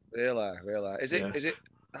 Yeah. Really? Is it?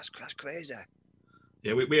 That's crazy.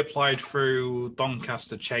 Yeah, we applied through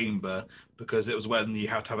Doncaster Chamber because it was when you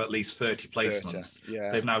had to have at least 30 placements.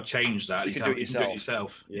 Yeah. They've now changed that. You can do it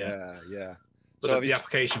yourself. Yeah. But so the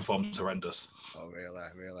application form's horrendous. Oh,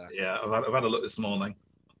 really? Yeah, I've had a look this morning.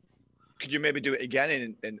 Could you maybe do it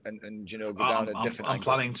again and go down a different angle? I'm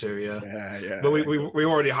planning to, Yeah. But we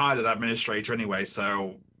already hired an administrator anyway,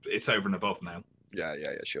 so it's over and above now. Yeah,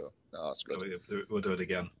 sure. No, that's good. We'll do it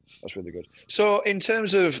again. That's really good. So in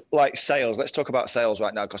terms of like sales, let's talk about sales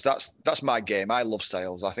right now, because that's my game. I love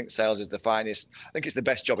sales. I think sales is the finest. I think it's the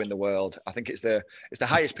best job in the world. I think it's the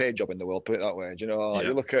highest paid job in the world, put it that way.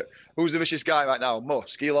 You look at who's the richest guy right now?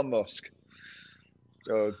 Elon Musk.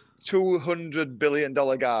 So $200 billion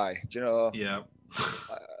guy. Yeah.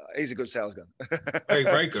 He's a good salesman. Very,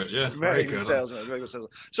 very good. Yeah, very good salesman. Very good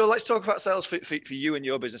salesman. So let's talk about sales for you and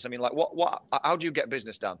your business. I mean, like, how do you get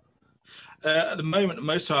business done? At the moment,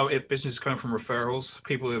 most of our business is coming from referrals.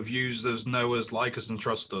 People who have used us, know us, like us, and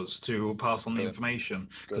trust us to pass on the information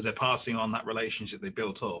because they're passing on that relationship they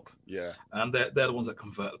built up. Yeah, and they're the ones that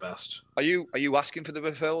convert the best. Are you asking for the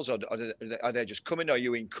referrals, or are they just coming? Or are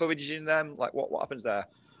you encouraging them? Like, what happens there?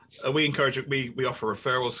 We encourage. We offer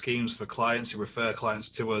referral schemes for clients who refer clients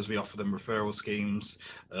to us. We offer them referral schemes.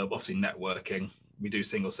 Obviously, networking. We do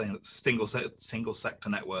single sector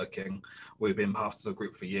networking. We've been part of the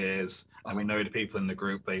group for years, and we know the people in the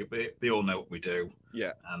group. They all know what we do.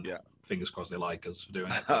 Yeah. And fingers crossed they like us for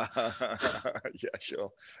doing it. Yeah,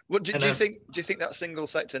 sure. What do you think? Do you think that single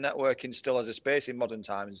sector networking still has a space in modern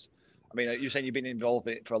times? I mean, you're saying you've been involved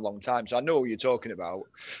in it for a long time, so I know what you're talking about.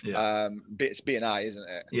 Yeah. It's BNI, isn't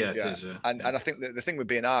it? Yeah, it is. Yeah. And I think that the thing with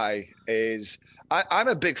BNI is I'm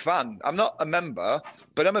a big fan. I'm not a member,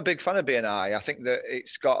 but I'm a big fan of BNI. I think that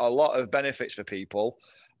it's got a lot of benefits for people.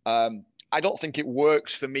 I don't think it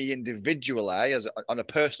works for me individually on a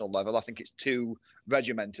personal level. I think it's too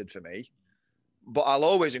regimented for me. But I'll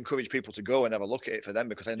always encourage people to go and have a look at it for them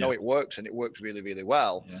because I know it works and it works really, really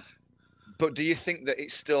well. Yeah. But do you think that it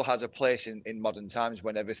still has a place in modern times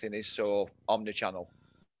when everything is so omnichannel?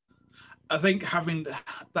 I think having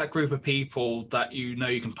that group of people that you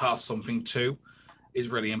can pass something to is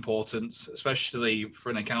really important, especially for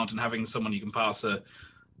an accountant. Having someone you can pass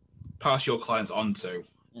your clients on to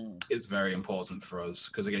is very important for us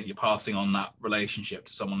because, again, you're passing on that relationship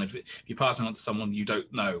to someone. If you're passing on to someone you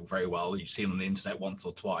don't know very well, you've seen on the internet once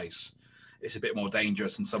or twice, it's a bit more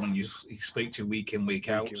dangerous than someone you speak to week in, week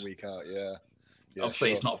out. Yeah. Obviously,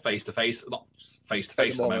 sure. It's not face to face at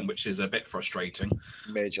the moment, which is a bit frustrating.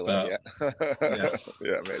 Majorly,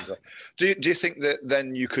 majorly. Do you think that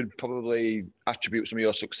then you could probably attribute some of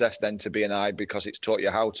your success then to BNI because it's taught you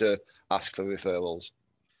how to ask for referrals?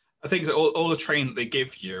 I think that all the training that they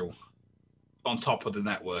give you on top of the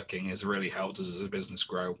networking has really helped us as a business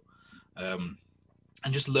grow, and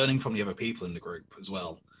just learning from the other people in the group as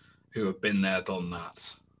well, who have been there, done that.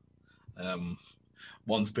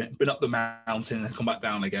 One's been up the mountain and come back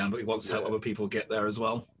down again, but he wants to help other people get there as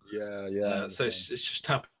well. So it's just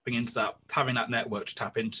tapping into that, having that network to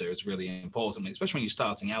tap into is really important, especially when you're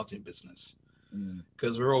starting out in business.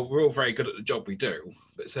 Because we're all very good at the job we do,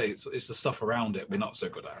 but it's the stuff around it we're not so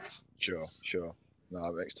good at. Sure. No,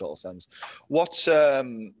 that makes total sense. What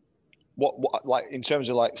like in terms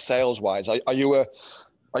of like sales wise, are you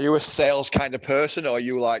a sales kind of person, or are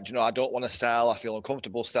you like, I don't want to sell, I feel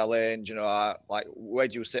uncomfortable selling, where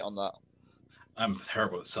do you sit on that? I'm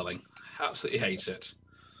terrible at selling. Absolutely hate it.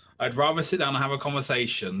 I'd rather sit down and have a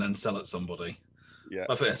conversation than sell at somebody. Yeah.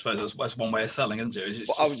 I suppose that's one way of selling, isn't it?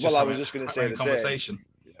 I was just going to say the conversation. Same.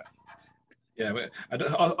 Yeah,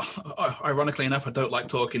 but ironically enough, I don't like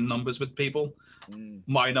talking numbers with people.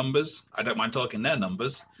 My numbers, I don't mind talking their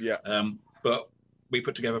numbers. Yeah. But we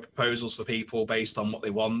put together proposals for people based on what they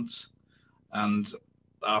want, and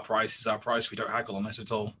our price is our price. We don't haggle on it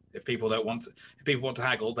at all. If people want to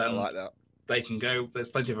haggle, then I like that. They can go. There's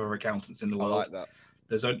plenty of other accountants in the world. I like that.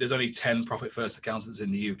 There's only 10 profit first accountants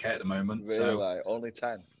in the UK at the moment. Really? So Only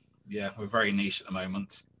 10? yeah, we're very niche at the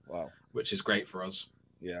moment. Wow. Which is great for us.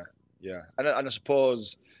 Yeah, yeah. And I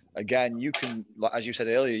suppose, again, you can, like, as you said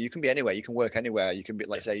earlier, you can be anywhere. You can work anywhere. You can be,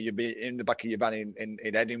 like, say, you'd be in the back of your van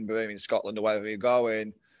in Edinburgh, in Scotland, or wherever you're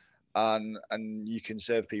going, and you can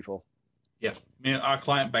serve people. Yeah. I mean, our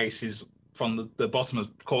client base is from the bottom of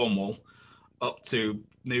Cornwall up to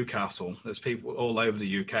Newcastle. There's people all over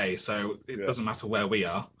the UK, so it doesn't matter where we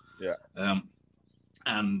are. Yeah.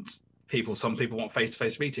 And some people want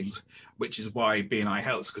face-to-face meetings, which is why BNI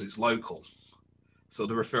helps, because it's local. So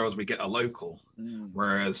the referrals we get are local,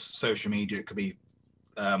 whereas social media could be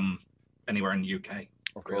anywhere in the UK.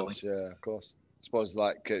 Of course, really. Yeah, of course. I suppose,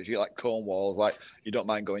 like, if you like Cornwall, like, you don't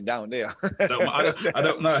mind going down, do you? I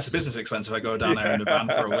don't know. It's a business expense if I go down there in a van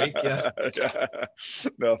for a week. Yeah.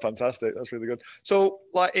 No, fantastic. That's really good. So,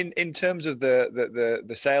 like, in terms of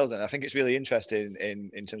the sales, then I think it's really interesting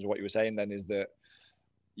in terms of what you were saying. Then is that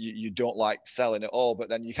you don't like selling at all, but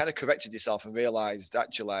then you kind of corrected yourself and realized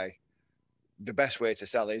actually the best way to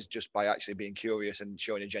sell is just by actually being curious and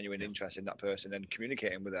showing a genuine interest in that person and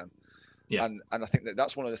communicating with them. Yeah. And I think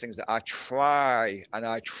that's one of the things that I try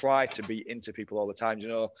to be into people all the time. You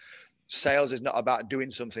know, sales is not about doing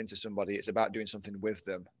something to somebody. It's about doing something with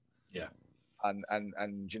them. Yeah.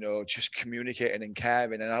 And you know, just communicating and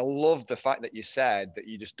caring. And I love the fact that you said that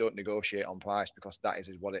you just don't negotiate on price, because that is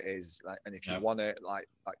what it is. Like, and if you want it, like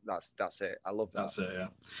that's it. I love that. That's it. Yeah.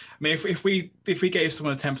 I mean, if we gave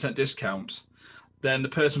someone a 10% discount, then the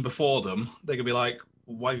person before them, they could be like,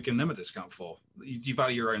 why are you giving them a discount for? You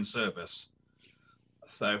value your own service.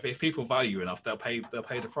 So if people value you enough, they'll pay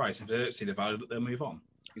the price. If they don't see the value, they'll move on.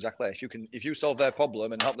 Exactly. If you solve their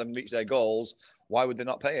problem and help them reach their goals, why would they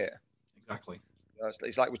not pay it? Exactly.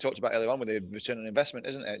 It's like we talked about earlier on with the return on investment,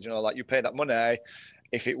 isn't it? You know, like, you pay that money.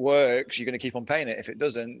 If it works, you're going to keep on paying it. If it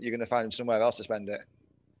doesn't, you're going to find somewhere else to spend it.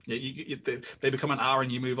 Yeah, they become an hour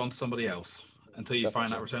and you move on to somebody else until you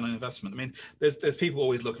find that return on investment. I mean, there's people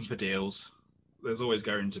always looking for deals. There's always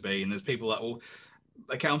going to be, and there's people that will.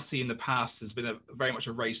 Accountancy in the past has been very much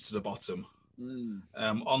a race to the bottom.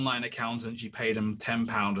 Online accountants, you pay them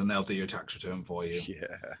 £10 and they'll do your tax return for you.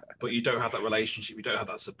 Yeah. But you don't have that relationship. You don't have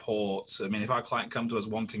that support. So, I mean, if our client come to us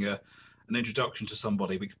wanting an introduction to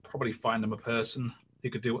somebody, we could probably find them a person who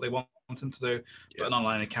could do what they want them to do. Yeah. But an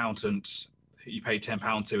online accountant, you pay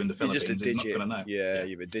 £10 to in the Philippines, just a digit. Is not going to know. Yeah,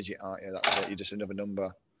 you're a digit, aren't you? That's it. You're just another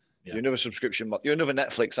number. Yeah. You're another subscription. You're another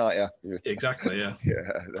Netflix, aren't you? Exactly. Yeah.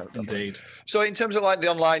 Yeah. Indeed. So, in terms of like the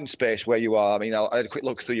online space where you are, I mean, I had a quick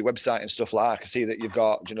look through your website and stuff like that. I can see that you've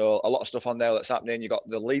got, you know, a lot of stuff on there that's happening. You've got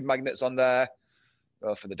the lead magnets on there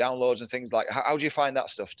for the downloads and things. Like, how do you find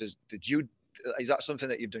that stuff? Is that something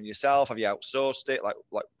that you've done yourself? Have you outsourced it? Like,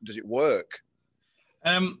 does it work?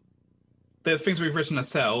 The things we've written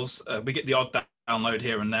ourselves, we get the odd download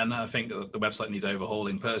here and then. I think the website needs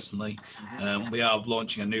overhauling personally. We are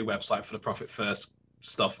launching a new website for the Profit First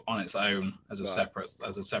stuff on its own as a separate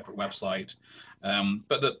website.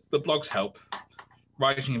 But the blogs help.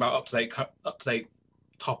 Writing about up-to-date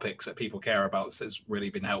topics that people care about has really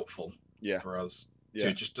been helpful for us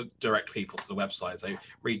to direct people to the website. Say,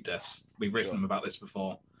 read this. We've written them about this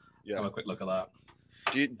before. Yeah. Have a quick look at that.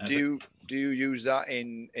 Do you use that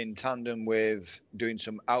in tandem with doing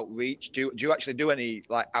some outreach? Do you actually do any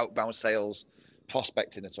like outbound sales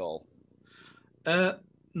prospecting at all?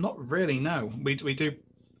 Not really. No, we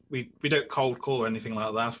don't cold call or anything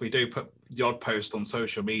like that. We do put the odd post on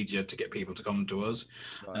social media to get people to come to us.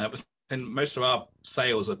 But most of our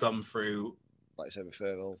sales are done through, like I said,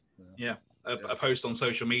 referral. A post on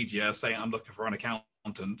social media saying I'm looking for an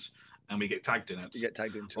accountant, and we get tagged in it. You get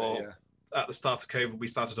tagged into it. Yeah. At the start of COVID, we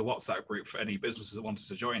started a WhatsApp group for any businesses that wanted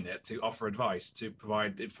to join it to offer advice, to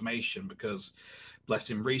provide information, because, bless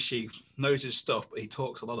him, Rishi knows his stuff, but he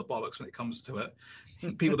talks a lot of bollocks when it comes to it.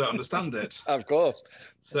 People don't understand it. Of course.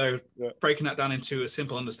 So breaking that down into a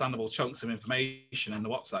simple, understandable chunks of information in the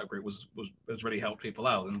WhatsApp group has really helped people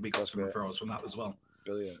out, and we got some referrals from that as well.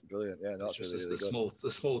 Brilliant. Yeah, that's really good. The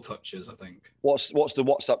small touches, I think. What's the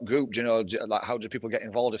WhatsApp group? Do you know, like, how do people get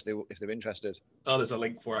involved if they're interested? Oh, there's a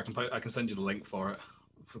link for it. I can send you the link for it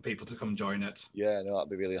for people to come join it. Yeah, no, that'd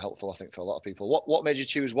be really helpful, I think, for a lot of people. What made you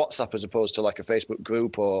choose WhatsApp as opposed to like a Facebook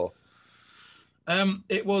group or?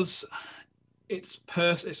 It's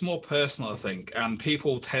more personal, I think, and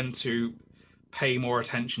people tend to pay more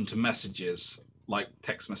attention to messages like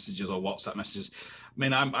text messages or WhatsApp messages. I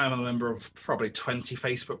mean, I'm a member of probably 20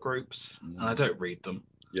 Facebook groups, and I don't read them.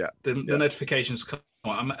 Yeah. The notifications come.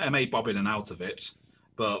 I may bob in and out of it,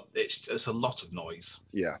 but it's a lot of noise.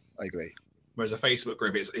 Yeah, I agree. Whereas a Facebook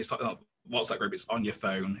group, it's like WhatsApp group. It's on your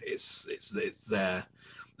phone. It's there.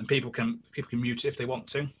 and people can mute it if they want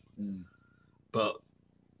to. But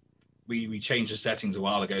we changed the settings a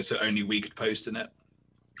while ago, so only we could post in it.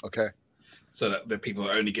 Okay. So that the people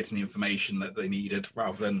are only getting the information that they needed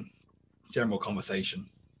rather than general conversation.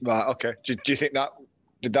 Right. Okay. Do you think that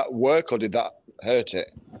did that work or did that hurt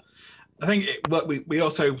it? I think we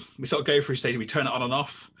sort of go through stages. We turn it on and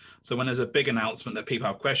off. So when there's a big announcement that people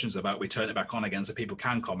have questions about, we turn it back on again so people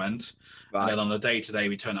can comment. Right. And then on the day-to-day,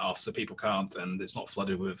 we turn it off so people can't, and it's not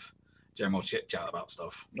flooded with general chit-chat about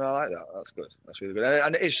stuff. No, I like that. That's good. That's really good.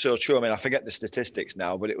 And it is so true. I mean, I forget the statistics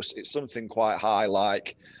now, but it's something quite high,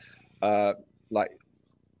 like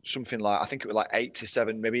something like, I think it was like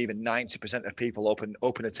 87, maybe even 90% of people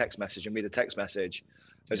open a text message and read a text message,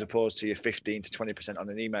 as opposed to your 15 to 20% on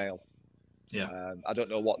an email. Yeah. I don't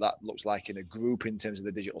know what that looks like in a group in terms of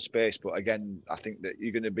the digital space, but again, I think that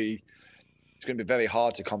it's going to be very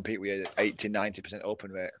hard to compete with an 80, 90%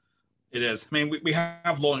 open rate. It is. I mean, we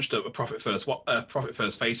have launched a Profit First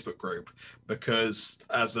Facebook group because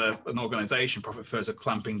as an organization, Profit First are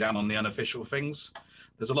clamping down on the unofficial things.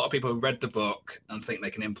 There's a lot of people who read the book and think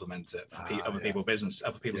they can implement it for other people's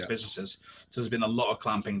businesses. So there's been a lot of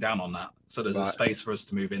clamping down on that. So there's a space for us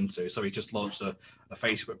to move into. So we just launched a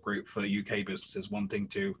Facebook group for UK businesses wanting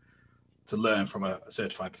to learn from a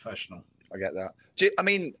certified professional. I get that. I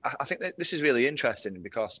mean, I think that this is really interesting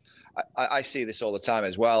because I see this all the time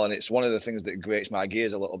as well. And it's one of the things that grates my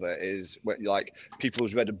gears a little bit is like people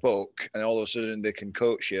who's read a book and all of a sudden they can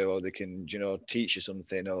coach you or they can, teach you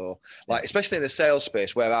something, or like, especially in the sales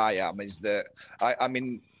space where I am, is that I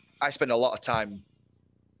mean, I spend a lot of time,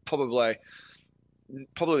 probably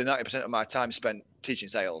 90% of my time spent teaching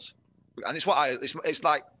sales. And it's what it's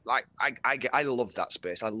like I love that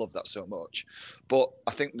space. I love that so much. But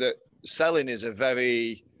I think that selling is a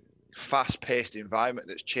very fast-paced environment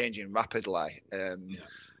that's changing rapidly,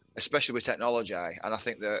 especially with technology. And I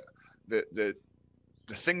think that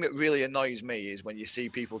the thing that really annoys me is when you see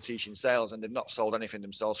people teaching sales and they've not sold anything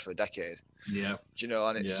themselves for a decade. Yeah.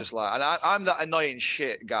 And it's just like, and I'm that annoying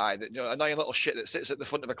shit guy, that annoying little shit that sits at the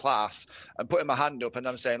front of a class and putting my hand up and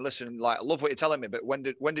I'm saying, listen, like, I love what you're telling me, but when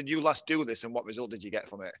did you last do this and what result did you get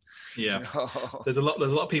from it? Yeah. There's a lot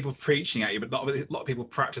of people preaching at you, but not a lot of people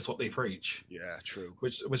practice what they preach. Yeah, true.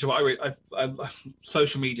 Which is what I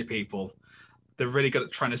social media people, they're really good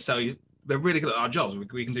at trying to sell you. They're really good at our jobs.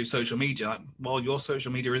 We can do social media. Like, well, your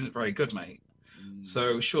social media isn't very good, mate.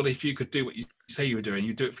 So surely if you could do what you say you were doing,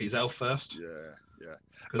 you do it for yourself first. Yeah.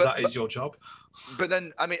 Because that is your job. But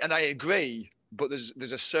then, I mean, and I agree, but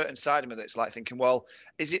there's a certain side of me that's like thinking, well,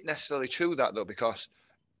 is it necessarily true that though? Because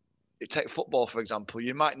you take football, for example,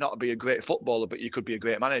 you might not be a great footballer, but you could be a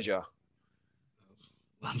great manager.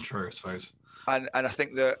 Untrue, I suppose. And I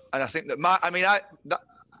think that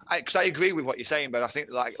because I agree with what you're saying, but I think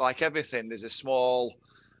like everything, there's a small.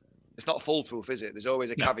 It's not foolproof, is it? There's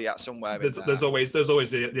always a caveat somewhere. There's always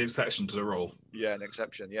the exception to the rule. Yeah, an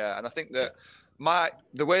exception. Yeah, and I think that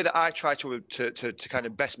the way that I try to kind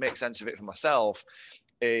of best make sense of it for myself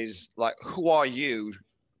is like, who are you?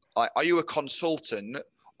 Like, are you a consultant?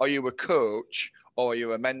 Are you a coach? Or are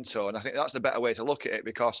you a mentor? And I think that's the better way to look at it,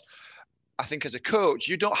 because I think as a coach,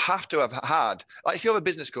 you don't have to have had, like, if you're a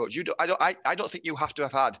business coach, I don't think you have to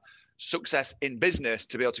have had success in business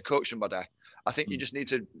to be able to coach somebody. I think you just need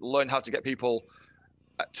to learn how to get people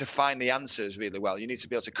to find the answers really well. You need to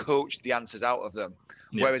be able to coach the answers out of them.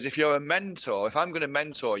 Yeah. Whereas if you're a mentor, if I'm going to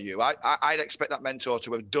mentor you, I'd expect that mentor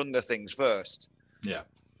to have done the things first. Yeah.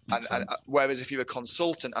 And whereas if you're a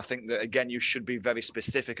consultant, I think that, again, you should be very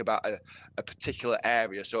specific about a particular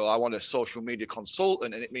area. So I want a social media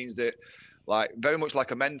consultant, and it means that, like, very much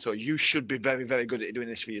like a mentor, you should be very, very good at doing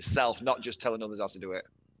this for yourself, not just telling others how to do it.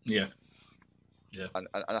 Yeah. And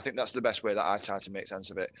I think that's the best way that I try to make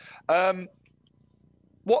sense of it.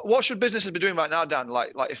 What should businesses be doing right now, Dan?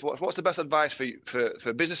 What's the best advice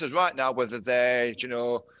for businesses right now, whether they're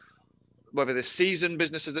seasoned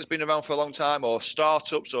businesses that's been around for a long time, or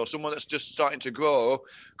startups, or someone that's just starting to grow?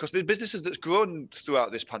 Because there's businesses that's grown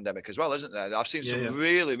throughout this pandemic as well, isn't there? I've seen some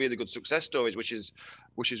really, really good success stories, which is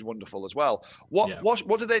wonderful as well.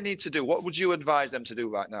 What do they need to do? What would you advise them to do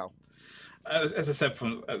right now? As I said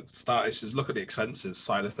from the start, it's just look at the expenses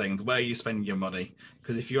side of things, where you spend your money.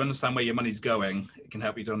 Because if you understand where your money's going, it can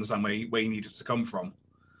help you to understand where you need it to come from.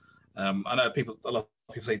 I know a lot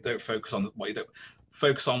of people say don't focus on what you don't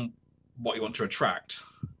focus on, what you want to attract.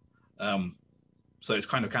 So it's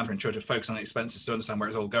kind of counterintuitive. Focus on the expenses to understand where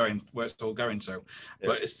it's all going to. Yeah.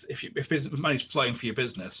 But if money's flowing for your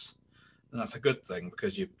business, then that's a good thing,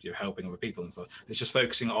 because you're helping other people and stuff. It's just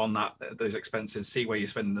focusing on those expenses, see where you're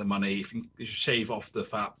spending the money. If you shave off the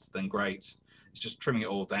fat, then great. It's just trimming it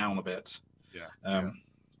all down a bit. Yeah.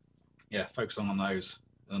 Yeah, focus on those,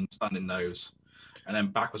 understanding those, and then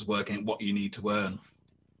backwards working what you need to earn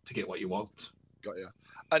to get what you want. Got you.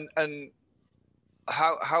 And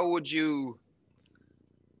how would you?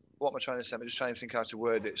 What am I trying to say? I'm just trying to think how to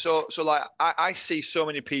word it. So like I see so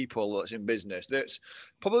many people that's in business that's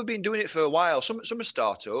probably been doing it for a while. Some are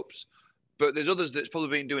startups, but there's others that's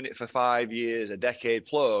probably been doing it for 5 years, a decade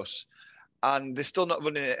plus, and they're still not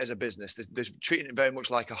running it as a business. They're treating it very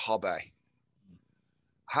much like a hobby.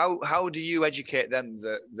 How do you educate them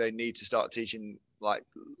that they need to start teaching, like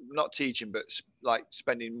not teaching, but like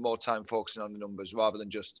spending more time focusing on the numbers rather than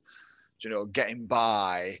just, getting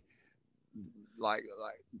by, like.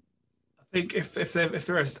 I think if they're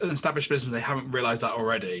an established business, they haven't realised that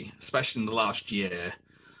already, especially in the last year,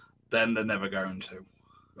 then they're never going to.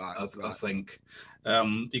 Right, I think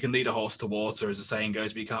you can lead a horse to water, as the saying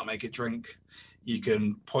goes, but you can't make it drink. You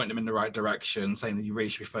can point them in the right direction, saying that you really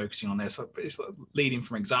should be focusing on this. But it's leading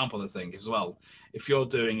from example, I think, as well. If you're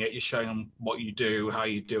doing it, you're showing them what you do, how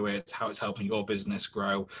you do it, how it's helping your business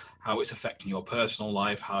grow, how it's affecting your personal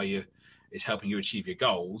life, how it's helping you achieve your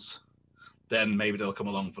goals. Then maybe they'll come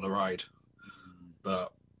along for the ride.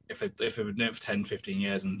 But if they've been doing it for 10, 15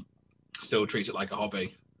 years and still treat it like a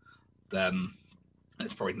hobby, then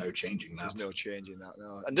there's probably no changing that. There's no changing that,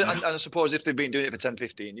 no. And I suppose if they've been doing it for 10,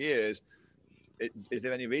 15 years, is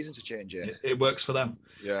there any reason to change it? It works for them.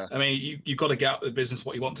 Yeah. I mean, you've got to get out of the business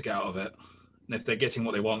what you want to get out of it. And if they're getting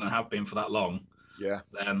what they want and have been for that long,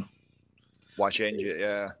 then why change it?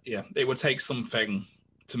 Yeah. Yeah, it would take something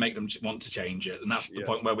to make them want to change it. And that's the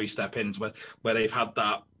point where we step in, is where they've had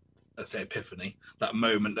that, let's say, epiphany, that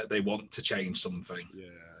moment that they want to change something. Yeah,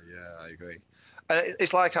 I agree. And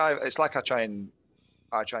it's like I try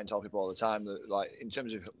and tell people all the time that, like, in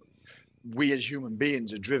terms of, we as human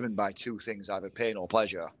beings are driven by two things, either pain or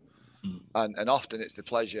pleasure. And often it's the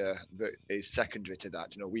pleasure that is secondary to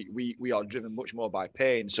that. We are driven much more by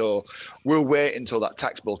pain. So we'll wait until that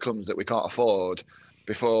tax bill comes that we can't afford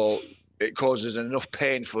before it causes enough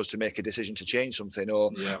pain for us to make a decision to change something.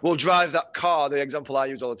 Or we'll drive that car. The example I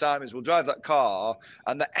use all the time is we'll drive that car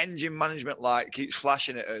and the engine management light keeps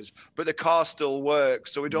flashing at us, but the car still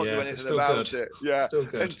works, so we don't do anything about it. Yeah,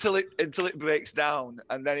 until it breaks down,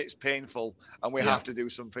 and then it's painful, and we have to do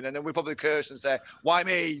something. And then we probably curse and say, "Why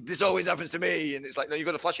me? This always happens to me." And it's like, no, you've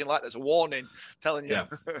got a flashing light that's a warning telling you. I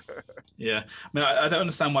mean, I don't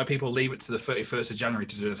understand why people leave it to the 31st of January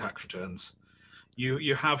to do the tax returns.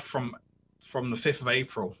 You have from the 5th of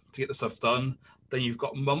April to get the stuff done. Then you've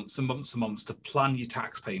got months and months and months to plan your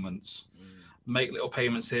tax payments, make little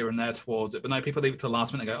payments here and there towards it. But no, people leave it to the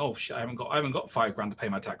last minute and go, "Oh shit, I haven't got $5,000 to pay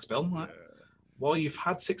my tax bill." Like, well, you've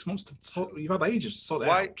had 6 months to sort. You've had ages to sort it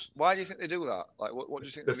out. Why do you think they do that? Like, what do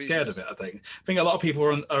you think? They're scared of it. I think a lot of people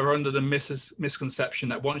are under the misconception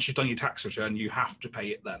that once you've done your tax return, you have to pay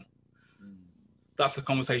it then. That's a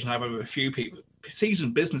conversation I've had with a few people,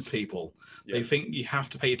 seasoned business people. They think you have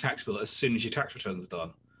to pay your tax bill as soon as your tax return's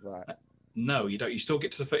done. Right. No, you don't. You still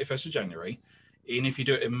get to the 31st of January. Even if you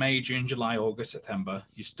do it in May, June, July, August, September,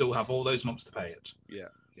 you still have all those months to pay it. Yeah.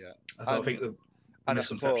 I think the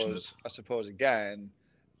misconception is. I suppose, again,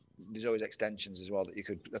 there's always extensions as well that you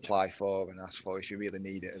could apply for and ask for if you really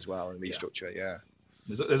need it as well, and restructure it.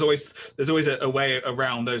 There's always a way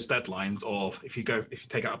around those deadlines. Or if you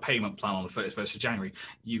take out a payment plan on the 31st of January,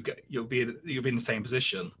 you'll be in the same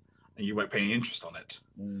position, and you won't pay any interest on it.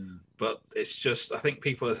 But it's just, I think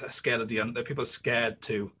people are scared people are scared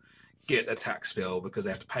to get a tax bill because they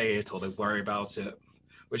have to pay it or they worry about it,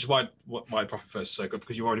 which is why Profit First is so good,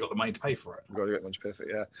 because you've already got the money to pay for it. You've already got the money to pay for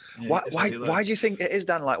it. Why do you think it is,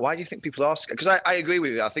 Dan? Like, why do you think people are scared? Because I agree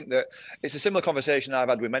with you. I think that it's a similar conversation I've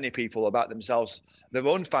had with many people about themselves, their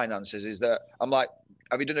own finances. Is that I'm like,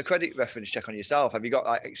 have you done a credit reference check on yourself? Have you got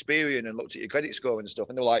like Experian and looked at your credit score and stuff?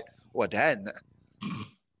 And they're like, "Well, then."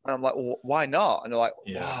 And I'm like, "Well, why not?" And they're like,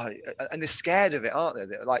 "Why?" And they're scared of it, aren't they?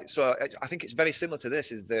 They're like, so I think it's very similar to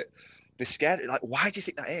this. Is that they're scared? Like, why do you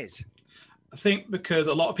think that is? I think because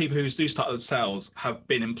a lot of people who do start themselves have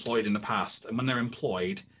been employed in the past, and when they're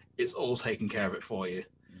employed, it's all taken care of it for you.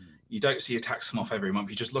 You don't see your tax come off every month.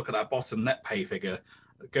 You just look at that bottom net pay figure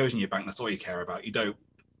that goes in your bank. That's all you care about. You don't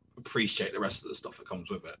appreciate the rest of the stuff that comes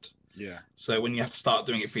with it. Yeah. So when you have to start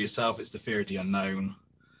doing it for yourself, it's the fear of the unknown.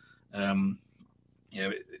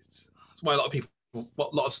 It's why a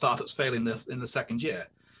lot of startups fail in the second year,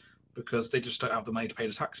 because they just don't have the money to pay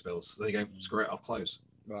the tax bills. So they go, screw it, I'll close.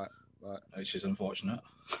 Right. Which is unfortunate.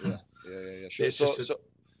 Yeah. Sure.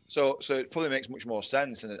 So it probably makes much more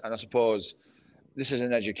sense, and I suppose this is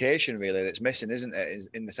an education really that's missing, isn't it?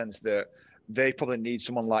 In the sense that they probably need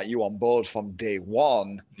someone like you on board from day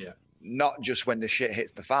one. Yeah. Not just when the shit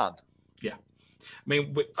hits the fan. Yeah.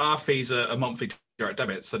 mean, our fees are a monthly direct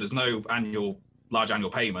debit, so there's no large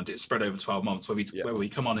annual payment. It's spread over 12 months. Whether we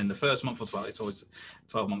come on in the first month or 12, it's always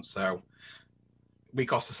 12 months. So we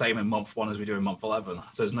cost the same in month 1 as we do in month 11.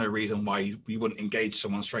 So there's no reason why you wouldn't engage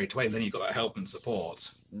someone straight away. And then you've got that help and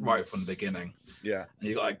support right from the beginning. Yeah. And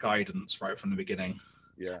you've got that guidance right from the beginning.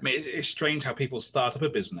 Yeah. I mean, it's strange how people start up a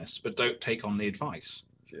business but don't take on the advice.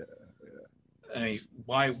 Yeah. I mean,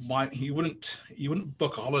 why you wouldn't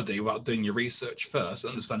book a holiday without doing your research first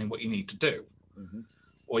and understanding what you need to do,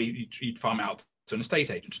 or you'd farm out to an estate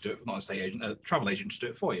agent to do it, not an estate agent, a travel agent to do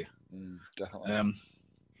it for you. Definitely.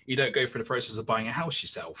 You don't go through the process of buying a house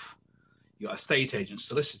yourself. You got estate agents,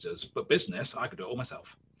 solicitors, but business, I could do it all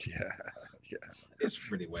myself. Yeah.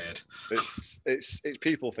 It's really weird. It's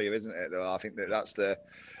people fear, isn't it? Though I think that's the.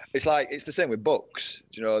 It's the same with books.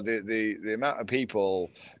 Do you know, the amount of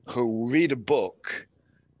people who read a book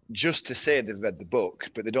just to say they've read the book,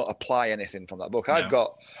 but they don't apply anything from that book.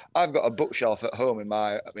 No. I've got a bookshelf at home in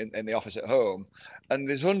the office at home, and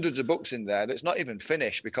there's hundreds of books in there that's not even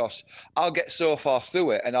finished because I'll get so far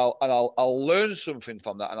through it and I'll learn something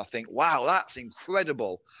from that, and I think, wow, that's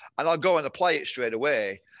incredible, and I'll go and apply it straight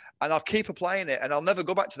away, and I'll keep applying it, and I'll never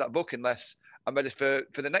go back to that book unless I'm ready for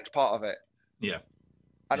the next part of it. Yeah.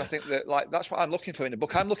 And I think that that's what I'm looking for in a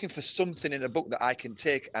book. I'm looking for something in a book that I can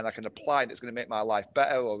take and I can apply that's going to make my life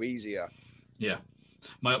better or easier. Yeah.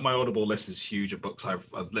 My Audible list is huge of books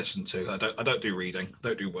I've listened to. I don't do reading,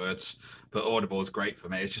 don't do words, but Audible is great for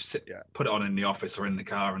me. It's just put it on in the office or in the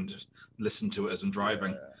car and just listen to it as I'm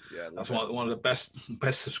driving. Yeah, that's one of the best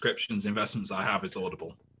subscriptions investments I have is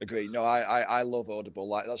Audible. Agree. No, I love Audible.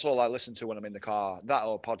 Like that's all I listen to when I'm in the car. That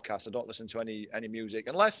or podcast. I don't listen to any music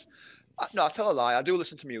unless. No, I tell a lie. I do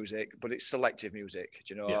listen to music, but it's selective music.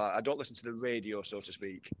 Do you know? Yeah. I don't listen to the radio, so to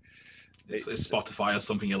speak. It's Spotify or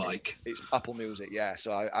something you like. It's Apple Music, yeah.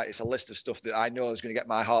 So it's a list of stuff that I know is going to get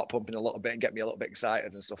my heart pumping a little bit and get me a little bit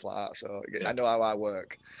excited and stuff like that. So I know how I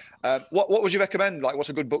work. What would you recommend? Like, what's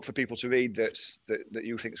a good book for people to read that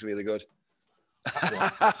you think is really good?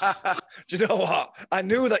 Do you know what? I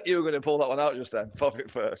knew that you were going to pull that one out just then. Profit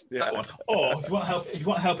First. Yeah. That one. Or if you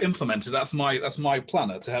want help implement it, that's my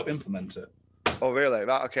planner to help implement it. Oh, really?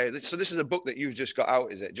 Right. Okay. So this is a book that you've just got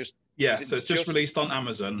out, is it? So it's just released on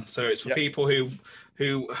Amazon. So it's for people who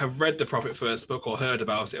have read the Profit First book or heard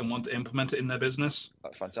about it and want to implement it in their business.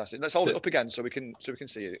 That's fantastic. Let's hold it up again so we can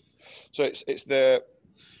see it. So it's the.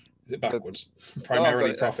 Is it backwards?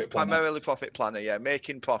 Primarily Profit Planner. Primarily Profit Planner. Yeah,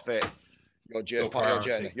 making profit. Your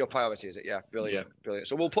priority, is it? Yeah, brilliant.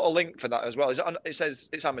 So we'll put a link for that as well. It says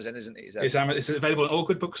it's Amazon, isn't it? It's available in all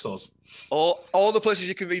good bookstores. All the places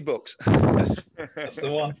you can read books. Yes, that's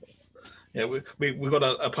the one. Yeah, we've got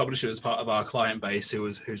a publisher as part of our client base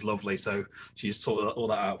who's lovely. So she's sorted all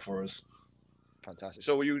that out for us. Fantastic.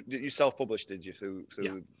 So you self-published, did you, through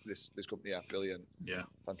this company? Yeah, brilliant. Yeah,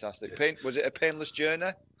 fantastic. Was it a painless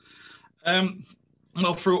journey?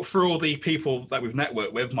 Well, for all the people that we've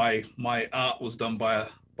networked with, my art was done by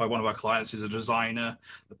one of our clients who's a designer.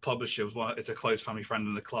 The publisher it's a close family friend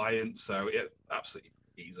and a client, so it absolutely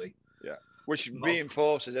easy. Yeah, which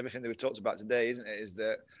reinforces everything that we've talked about today, isn't it? Is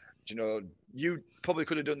that, you know, you probably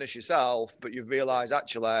could have done this yourself, but you've realised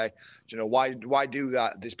actually, you know, why do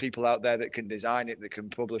that? There's people out there that can design it, that can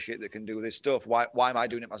publish it, that can do this stuff. Why am I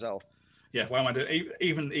doing it myself? Yeah, why am I doing it?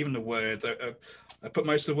 Even the words? I put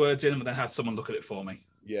most of the words in, but then had someone look at it for me.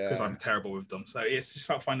 Yeah, because I'm terrible with them. So it's just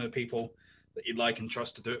about finding the people that you like and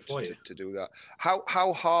trust to do it for you. To do that.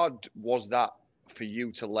 How hard was that for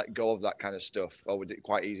you to let go of that kind of stuff, or was it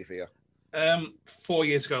quite easy for you? 4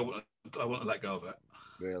 years ago, I wouldn't let go of it.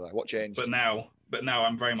 Really? What changed? But now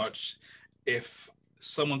I'm very much, if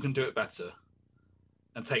someone can do it better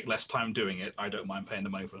and take less time doing it, I don't mind paying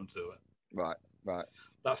the money for them to do it. Right.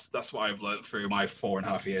 That's what I've learned through my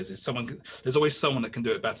 4.5 years. Is there's always someone that can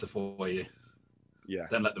do it better for you. Yeah.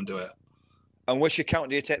 Then let them do it. And which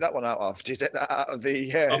account do you take that one out of? Do you take that out of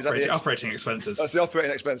the operating expenses? That's the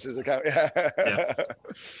operating expenses account. Yeah.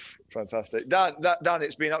 Fantastic. Dan,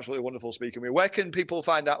 it's been absolutely wonderful speaking with you. Where can people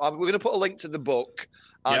find out? We're going to put a link to the book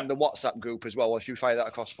and the WhatsApp group as well. If you fire that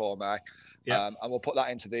across for me, and we'll put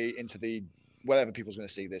that into the wherever people's going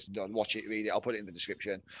to see this, watch it, read it. I'll put it in the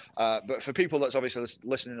description. But for people that's obviously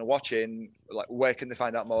listening and watching, like, where can they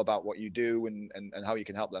find out more about what you do and how you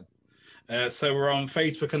can help them? So we're on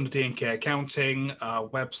Facebook under D&K Accounting. Our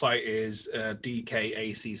website is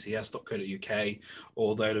dkaccs.co.uk,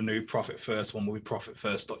 although the new Profit First one will be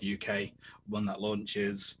profitfirst.uk when that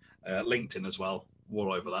launches. LinkedIn as well,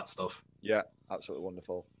 all over that stuff. Yeah, absolutely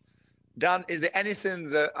wonderful. Dan, is there anything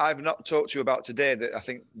that I've not talked to you about today that I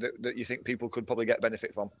think that you think people could probably get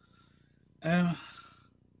benefit from?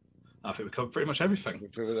 I think we covered pretty much everything.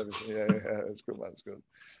 We've covered everything. Yeah, it's good, man. It's good.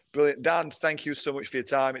 Brilliant. Dan, thank you so much for your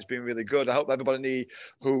time. It's been really good. I hope everybody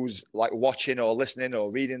who's like watching or listening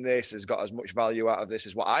or reading this has got as much value out of this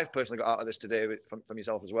as what I've personally got out of this today from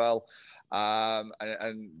yourself as well.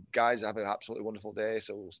 And guys, have an absolutely wonderful day.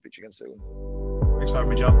 So we'll speak to you again soon. Thanks for having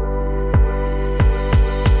me, John.